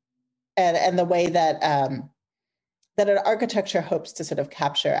here, and the way that that an architecture hopes to sort of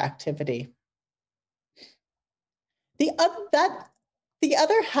capture activity. The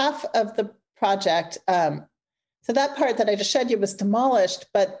other half of the project, so that part that I just showed you was demolished,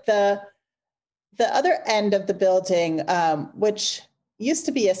 but the other end of the building, which used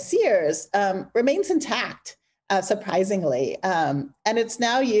to be a Sears, remains intact, surprisingly. And it's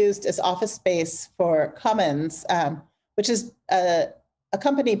now used as office space for Cummins, which is a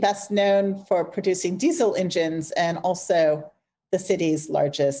company best known for producing diesel engines and also the city's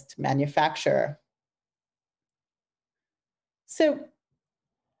largest manufacturer. So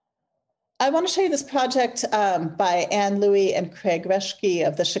I want to show you this project by Anne Louie and Craig Reschke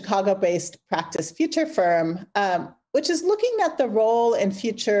of the Chicago-based Practice Future firm, which is looking at the role and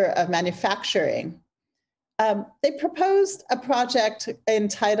future of manufacturing. They proposed a project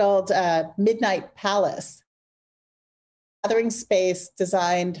entitled Midnight Palace, a gathering space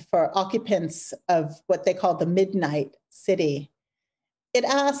designed for occupants of what they call the Midnight City. It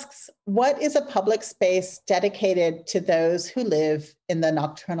asks, what is a public space dedicated to those who live in the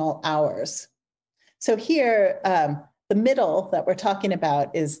nocturnal hours? So here, the middle that we're talking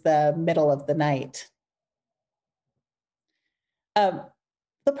about is the middle of the night. The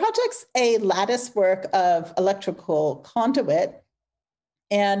project's a lattice work of electrical conduit,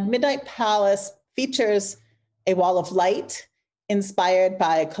 and Midnight Palace features a wall of light inspired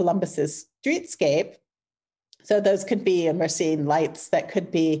by Columbus's streetscape. So those could be, and we're seeing lights that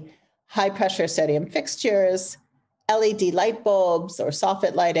could be high pressure sodium fixtures, LED light bulbs, or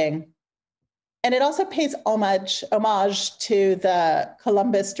soffit lighting. And it also pays homage to the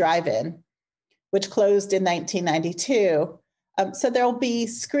Columbus Drive-In, which closed in 1992. So there'll be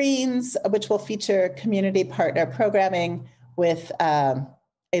screens which will feature community partner programming with a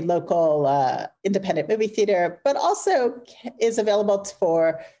local independent movie theater, but also is available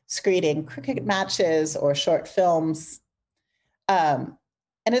for screening cricket matches or short films. And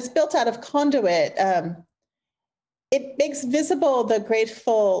it's built out of conduit. It makes visible the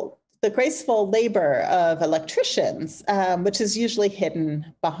graceful labor of electricians, which is usually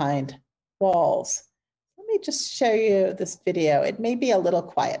hidden behind walls. Let me just show you this video. It may be a little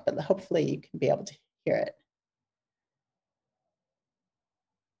quiet, but hopefully you can be able to hear it.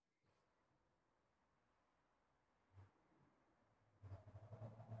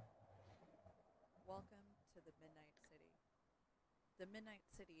 Welcome to the Midnight City. The Midnight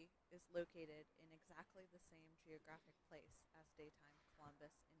City is located in exactly the same geographic place as daytime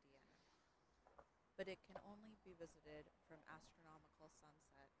Columbus, Indiana. But it can only be visited from astronomical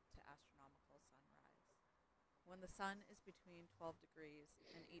sunset to astronomical sunrise, when the sun is between 12 degrees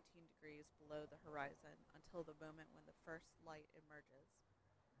and 18 degrees below the horizon until the moment when the first light emerges.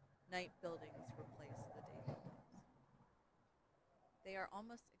 Night buildings replace the day buildings. They are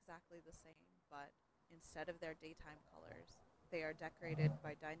almost exactly the same, but instead of their daytime colors, they are decorated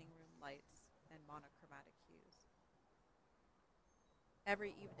by dining room lights and monochromatic hues.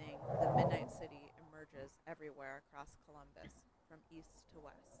 Every evening, the Midnight City emerges everywhere across Columbus, from east to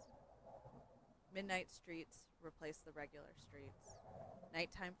west. Midnight streets replace the regular streets.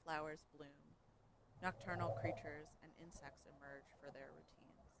 Nighttime flowers bloom. Nocturnal creatures and insects emerge for their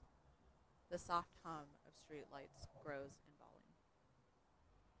routines. The soft hum of streetlights grows in volume.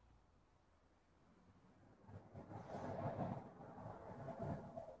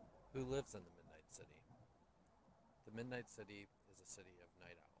 Who lives in the Midnight City? The Midnight City is a city of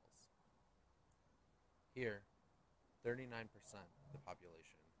night owls. Here, 39% of the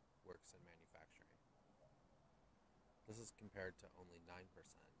population works in manufacturing. This is compared to only 9%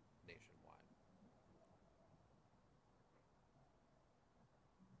 nationwide.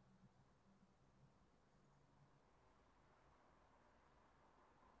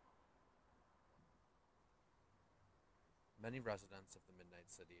 Many residents of the Midnight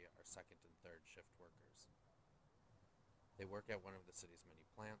City are second and third shift workers. They work at one of the city's many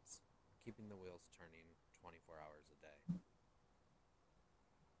plants, keeping the wheels turning 24 hours a day.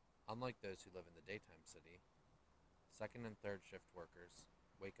 Unlike those who live in the daytime city, second and third shift workers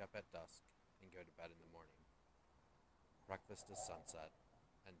wake up at dusk and go to bed in the morning. Breakfast is sunset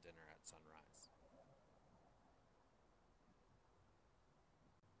and dinner at sunrise.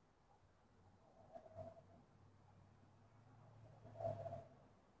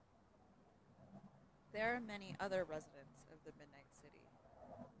 There are many other residents of the Midnight City.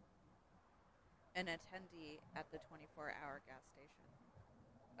 An attendee at the 24-hour gas station.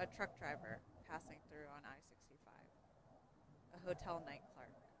 A truck driver passing through on I-65. A hotel night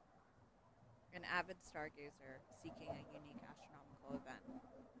clerk. An avid stargazer seeking a unique astronomical event.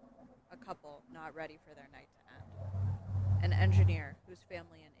 A couple not ready for their night to end. An engineer whose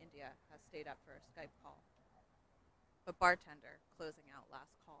family in India has stayed up for a Skype call. A bartender closing out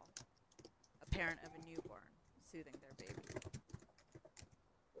last call. A parent of a newborn soothing their baby.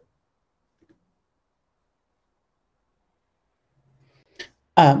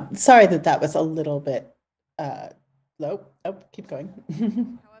 Sorry that was a little bit low. Oh, keep going.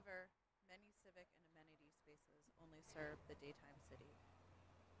 However, many civic and amenity spaces only serve the daytime city.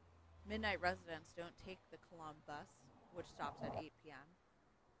 Midnight residents don't take the Columb bus, which stops at 8 p.m.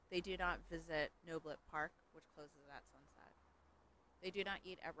 They do not visit Noblet Park, which closes at sunset. They do not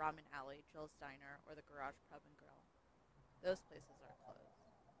eat at Ramen Alley, Jill's Diner, or the Garage Pub and Grill. Those places are closed.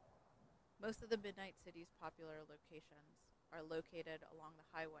 Most of the Midnight City's popular locations are located along the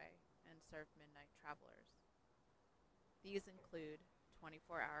highway and serve midnight travelers. These include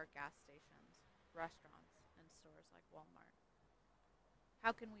 24-hour gas stations, restaurants, and stores like Walmart. How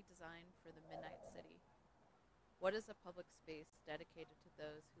can we design for the Midnight City? What is a public space dedicated to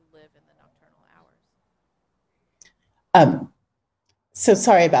those who live in the nocturnal hours? So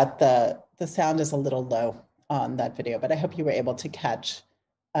sorry about the sound is a little low on that video, but I hope you were able to catch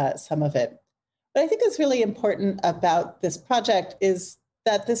some of it. What I think is really important about this project is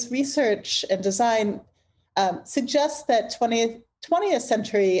that this research and design suggests that 20th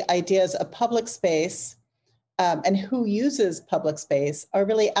century ideas of public space and who uses public space are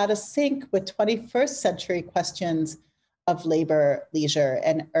really out of sync with 21st century questions of labor, leisure,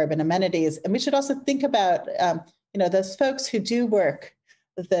 and urban amenities. And we should also think about those folks who do work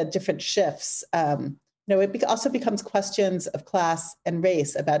the different shifts. It also becomes questions of class and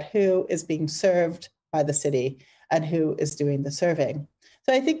race about who is being served by the city and who is doing the serving.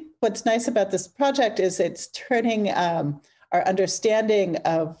 So I think what's nice about this project is it's turning our understanding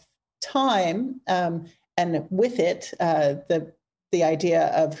of time and with it, the idea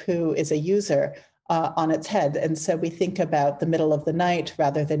of who is a user on its head. And so we think about the middle of the night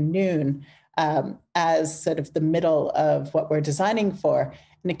rather than noon as sort of the middle of what we're designing for.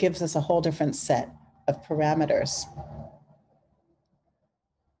 And it gives us a whole different set of parameters.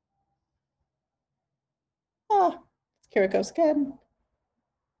 Oh, here it goes again.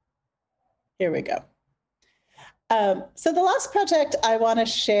 Here we go. So the last project I want to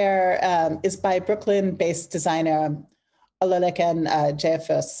share is by Brooklyn-based designer Olalekan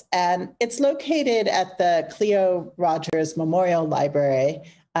Jeffus, and it's located at the Cleo Rogers Memorial Library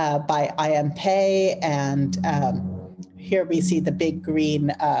by IMPay, and here we see the big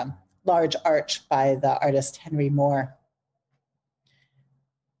green large arch by the artist Henry Moore.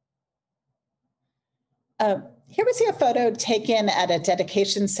 Here we see a photo taken at a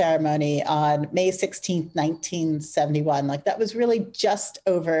dedication ceremony on May 16th, 1971. Like that was really just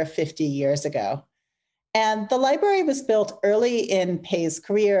over 50 years ago. And the library was built early in Pay's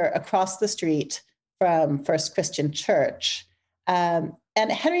career across the street from First Christian Church. And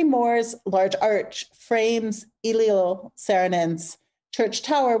Henry Moore's large arch frames Eliel Saarinen's church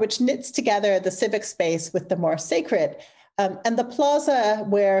tower, which knits together the civic space with the more sacred. And the plaza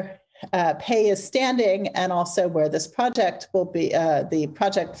where Pay is standing, and also where this project will be, the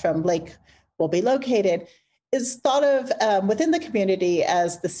project from Lake will be located, is thought of within the community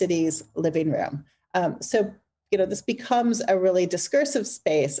as the city's living room. So, this becomes a really discursive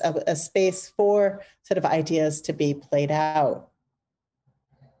space, a space for sort of ideas to be played out.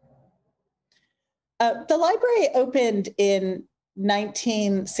 The library opened in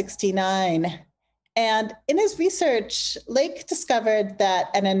 1969, and in his research, Lake discovered that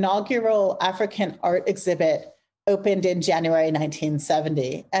an inaugural African art exhibit opened in January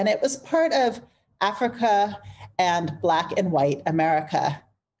 1970, and it was part of Africa and Black and White America,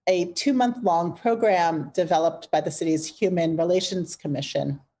 a 2-month-long program developed by the city's Human Relations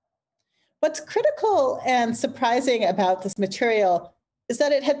Commission. What's critical and surprising about this material is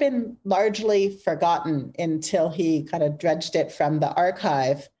that it had been largely forgotten until he kind of dredged it from the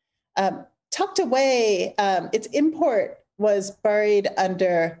archive. Tucked away, its import was buried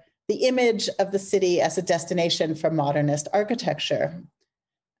under the image of the city as a destination for modernist architecture.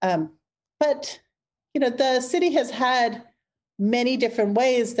 But the city has had many different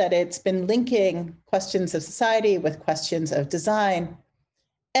ways that it's been linking questions of society with questions of design.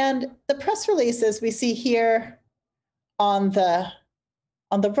 And the press releases we see here on the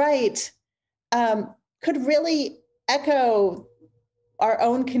right could really echo our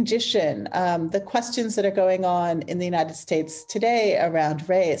own condition, the questions that are going on in the United States today around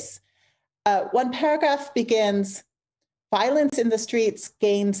race. One paragraph begins, "Violence in the streets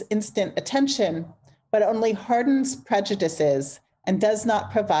gains instant attention, but only hardens prejudices and does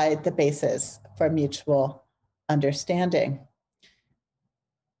not provide the basis for mutual understanding."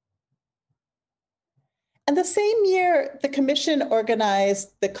 And the same year, the commission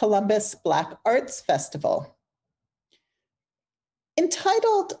organized the Columbus Black Arts Festival.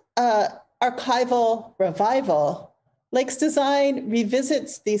 Entitled Archival Revival, Lake's design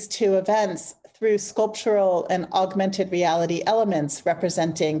revisits these two events through sculptural and augmented reality elements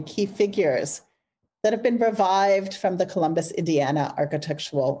representing key figures that have been revived from the Columbus, Indiana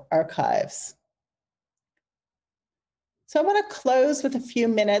Architectural Archives. So I want to close with a few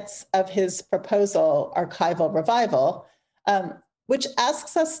minutes of his proposal, Archival Revival, which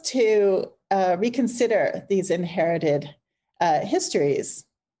asks us to reconsider these inherited histories.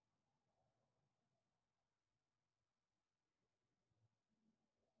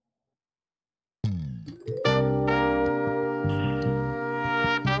 The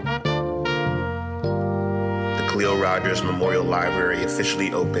Cleo Rogers Memorial Library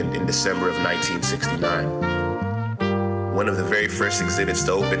officially opened in December of 1969. One of the very first exhibits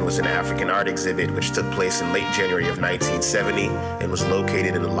to open was an African art exhibit, which took place in late January of 1970 and was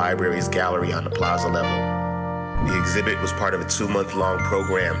located in the library's gallery on the plaza level. The exhibit was part of a 2-month-long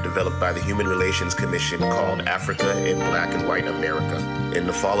program developed by the Human Relations Commission called Africa in Black and White America. In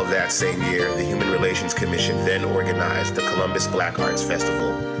the fall of that same year, the Human Relations Commission then organized the Columbus Black Arts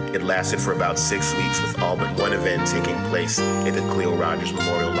Festival. It lasted for about 6 weeks, with all but one event taking place at the Cleo Rogers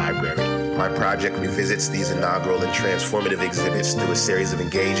Memorial Library. My project revisits these inaugural and transformative exhibits through a series of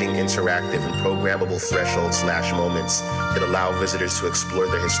engaging, interactive, and programmable threshold/moments that allow visitors to explore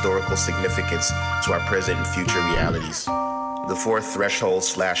the historical significance to our present and future realities. The 4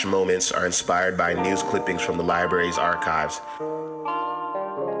 threshold/moments are inspired by news clippings from the library's archives.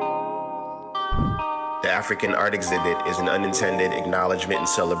 The African art exhibit is an unintended acknowledgement and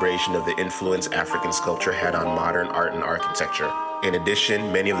celebration of the influence African sculpture had on modern art and architecture. In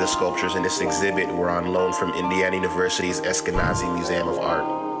addition, many of the sculptures in this exhibit were on loan from Indiana University's Eskenazi Museum of Art.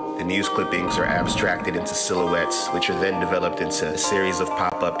 The news clippings are abstracted into silhouettes, which are then developed into a series of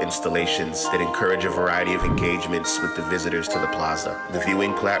pop-up installations that encourage a variety of engagements with the visitors to the plaza. The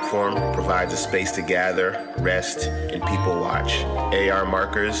viewing platform provides a space to gather, rest, and people watch. AR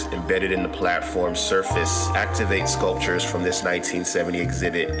markers embedded in the platform's surface activate sculptures from this 1970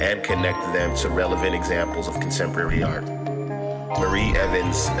 exhibit and connect them to relevant examples of contemporary art. Marie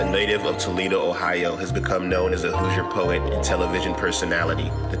Evans, a native of Toledo, Ohio, has become known as a Hoosier poet and television personality.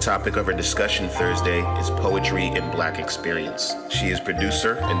 The topic of her discussion Thursday is poetry and Black experience. She is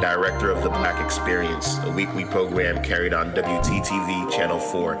producer and director of The Black Experience, a weekly program carried on WTTV Channel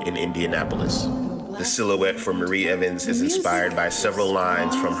 4 in Indianapolis. The silhouette for Marie Evans is inspired by several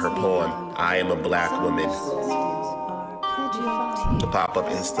lines from her poem, I Am a Black Woman. The pop-up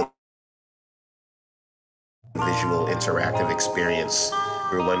installation visual interactive experience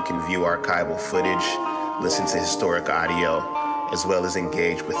where one can view archival footage, listen to historic audio, as well as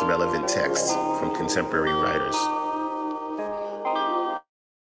engage with relevant texts from contemporary writers.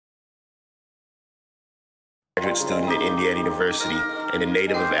 Graduate student at Indiana University and a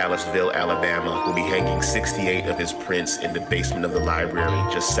native of Aliceville, Alabama, will be hanging 68 of his prints in the basement of the library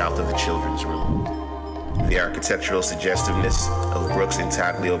just south of the children's room. The architectural suggestiveness of Brooks'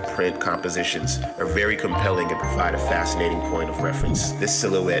 intaglio print compositions are very compelling and provide a fascinating point of reference. This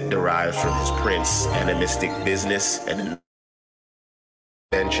silhouette derives from his prints, Animistic Business, and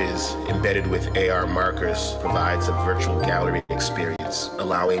benches embedded with AR markers provides a virtual gallery experience,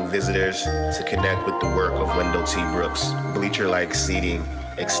 allowing visitors to connect with the work of Wendell T. Brooks. Bleacher-like seating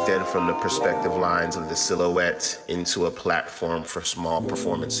extend from the perspective lines of the silhouette into a platform for small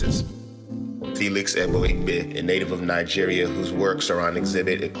performances. Felix Eboigbe, a native of Nigeria whose works are on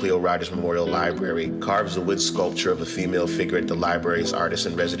exhibit at Cleo Rogers Memorial Library, carves a wood sculpture of a female figure at the library's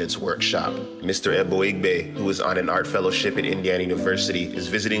artist-in-residence workshop. Mr. Eboigbe, who is on an art fellowship at Indiana University, is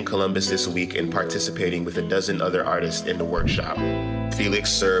visiting Columbus this week and participating with a dozen other artists in the workshop.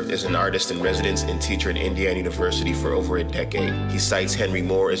 Felix served as an artist-in-residence and teacher at Indiana University for over a decade. He cites Henry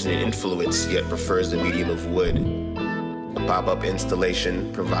Moore as an influence, yet prefers the medium of wood. The pop-up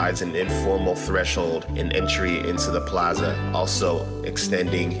installation provides an informal threshold and entry into the plaza, also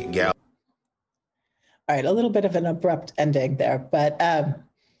extending gallery. All right, a little bit of an abrupt ending there, but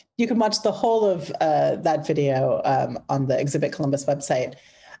you can watch the whole of that video on the Exhibit Columbus website.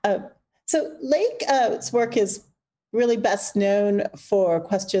 So Lake's work is really best known for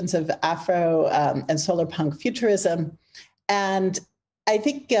questions of Afro and solar punk futurism. And I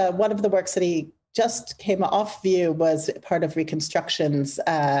think one of the works that he just came off view was part of reconstructions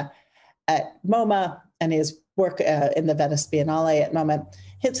at MoMA and his work in the Venice Biennale at moment.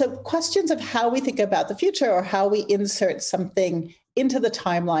 So questions of how we think about the future or how we insert something into the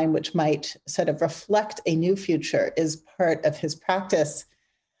timeline which might sort of reflect a new future is part of his practice.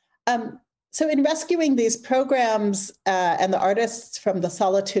 So in rescuing these programs and the artists from the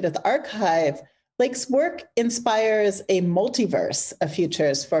solitude of the archive, Lake's work inspires a multiverse of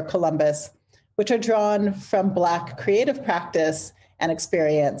futures for Columbus, which are drawn from Black creative practice and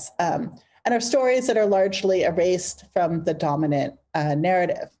experience, and are stories that are largely erased from the dominant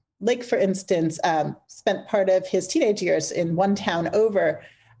narrative. Lake, for instance, spent part of his teenage years in one town over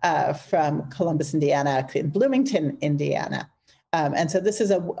from Columbus, Indiana, in Bloomington, Indiana. And so this is,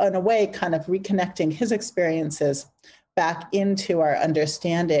 in a way, kind of reconnecting his experiences back into our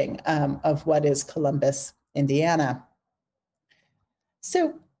understanding of what is Columbus, Indiana.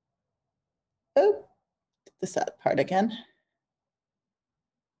 So, this part again.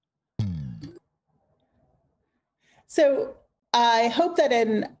 So I hope that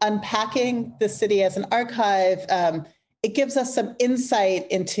in unpacking the city as an archive, it gives us some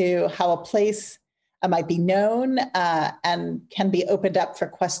insight into how a place might be known and can be opened up for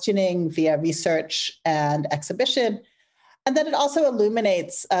questioning via research and exhibition. And then it also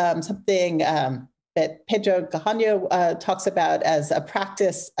illuminates something that Pedro Gajanio talks about as a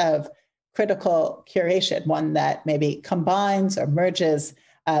practice of critical curation, one that maybe combines or merges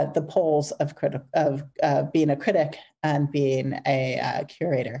the poles of being a critic and being a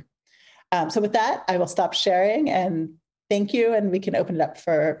curator. So with that, I will stop sharing and thank you, and we can open it up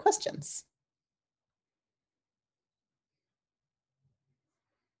for questions.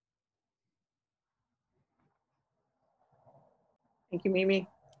 Thank you, Mimi.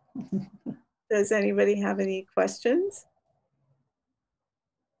 Does anybody have any questions?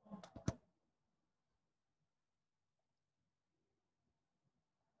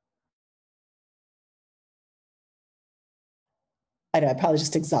 I know I probably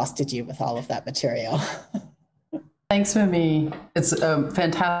just exhausted you with all of that material. Thanks, Mimi. It's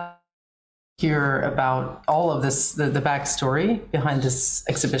fantastic to hear about all of this, the backstory behind this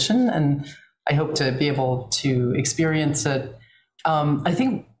exhibition, and I hope to be able to experience it. I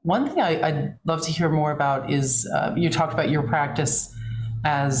think one thing I'd love to hear more about is you talked about your practice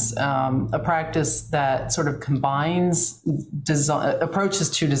as a practice that sort of combines approaches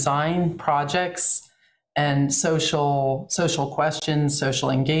to design projects and social questions, social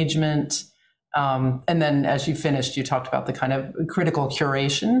engagement. And then as you finished, you talked about the kind of critical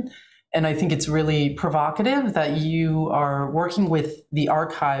curation. And I think it's really provocative that you are working with the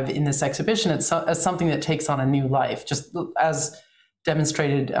archive in this exhibition as something that takes on a new life, just as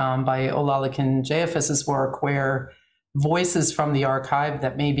demonstrated by Olalekan Jayefis's work, where voices from the archive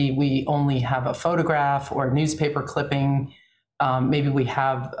that maybe we only have a photograph or a newspaper clipping, maybe we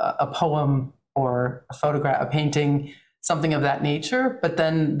have a poem or a photograph, a painting, something of that nature. But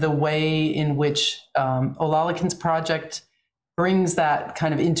then the way in which Olalekan's project brings that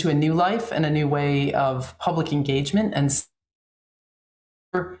kind of into a new life and a new way of public engagement, and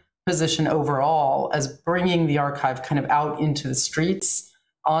position overall as bringing the archive kind of out into the streets,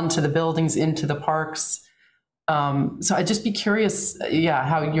 onto the buildings, into the parks. So I'd just be curious,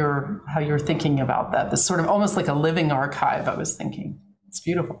 how you're thinking about that. This sort of almost like a living archive, I was thinking. It's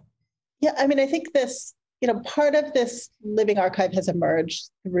beautiful. Yeah, I mean, I think this part of this living archive has emerged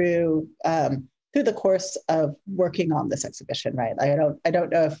through the course of working on this exhibition, right? I don't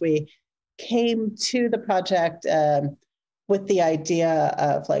know if we came to the project with the idea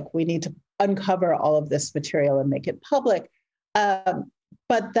of like, we need to uncover all of this material and make it public.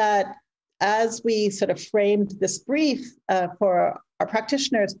 But that as we sort of framed this brief for our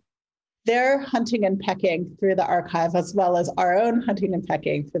practitioners, their hunting and pecking through the archive, as well as our own hunting and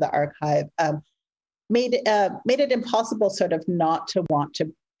pecking through the archive, made it impossible sort of not to want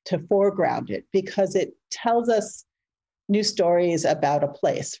to foreground it, because it tells us new stories about a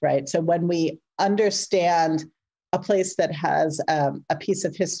place, right? So when we understand a place that has a piece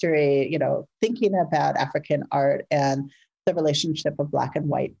of history, thinking about African art and the relationship of Black and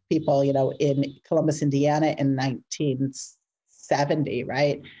white people, in Columbus, Indiana in 1970,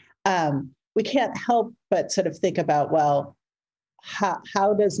 right? We can't help but sort of think about, well,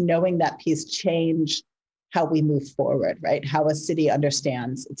 how does knowing that piece change how we move forward, right? How a city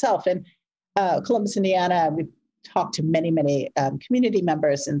understands itself. And Columbus, Indiana, we've talked to many, many community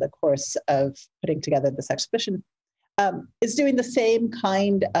members in the course of putting together this exhibition, is doing the same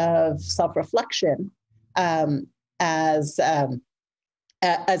kind of self-reflection as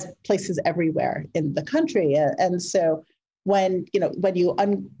places everywhere in the country. And so when you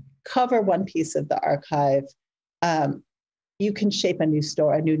uncover one piece of the archive, you can shape a new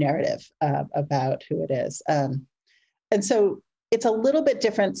story, a new narrative about who it is. And so it's a little bit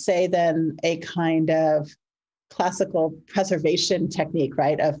different, say, than a kind of classical preservation technique,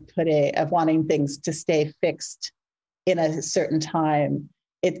 right? Of wanting things to stay fixed in a certain time.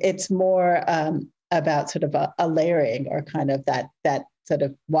 It's more about sort of a layering, or kind of that sort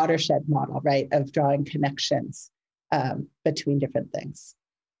of watershed model, right? Of drawing connections between different things.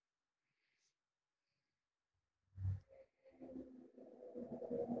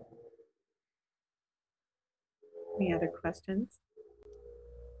 Any other questions?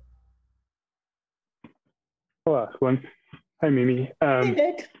 I'll ask one. Hi, Mimi. Hey,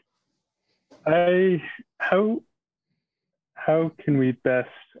 Nick. How can we best,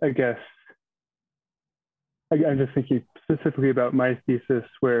 I guess, I'm just thinking specifically about my thesis,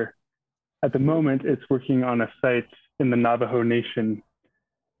 where at the moment it's working on a site in the Navajo Nation,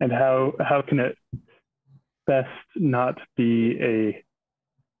 and how can it best not be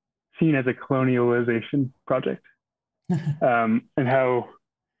seen as a colonialization project? And how,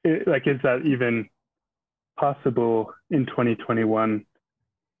 is that even possible in 2021?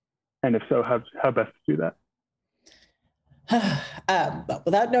 And if so, how best to do that?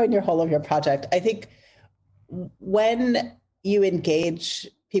 Without knowing your whole of your project, I think when you engage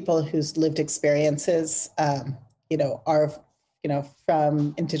people whose lived experiences, are,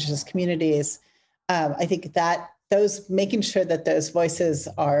 from Indigenous communities, I think that making sure that those voices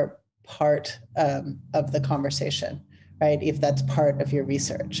are part of the conversation, right? If that's part of your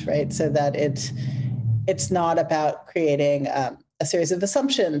research, right? So that it's not about creating a series of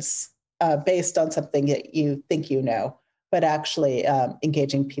assumptions based on something that you think you know, but actually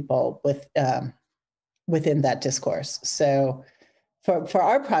engaging people within that discourse. So for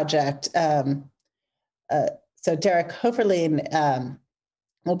our project, so Derek Hoferlein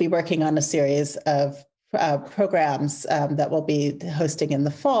will be working on a series of programs that we'll be hosting in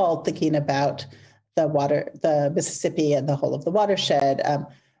the fall, thinking about the Mississippi and the whole of the watershed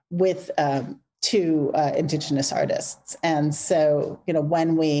with two Indigenous artists. And so,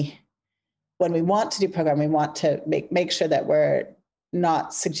 when we want to do program, we want to make sure that we're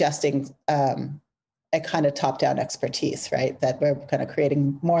not suggesting a kind of top-down expertise, right? That we're kind of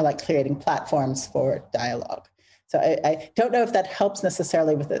creating platforms for dialogue. So I don't know if that helps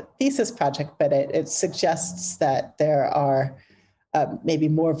necessarily with the thesis project, but it suggests that there are maybe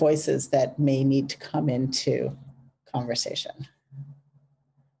more voices that may need to come into conversation.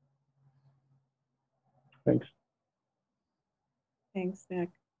 Thanks. Thanks, Nick.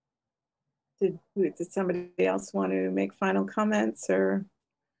 Did somebody else want to make final comments, or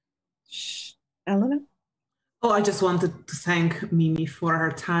Elena? Oh, I just wanted to thank Mimi for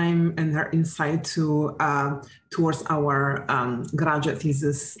her time and her insight towards our graduate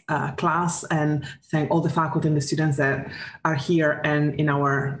thesis class, and thank all the faculty and the students that are here and in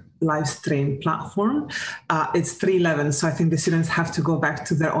our live stream platform. It's 3:11, so I think the students have to go back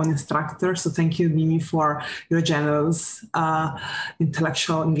to their own instructor. So thank you, Mimi, for your generous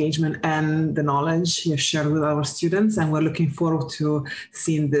intellectual engagement and the knowledge you've shared with our students. And we're looking forward to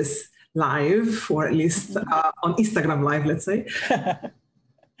seeing this live, or at least on Instagram Live, let's say.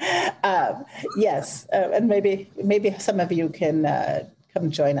 Yes, and maybe some of you can come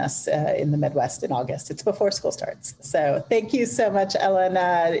join us in the Midwest in August. It's before school starts. So thank you so much,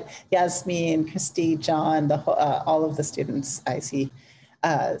 Elena, Yasmin, Christy, John, all of the students. I see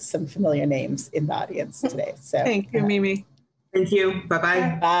some familiar names in the audience today. So thank you, Mimi. Thank you.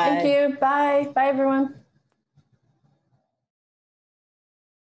 Bye-bye. Bye. Thank you. Bye. Bye, everyone.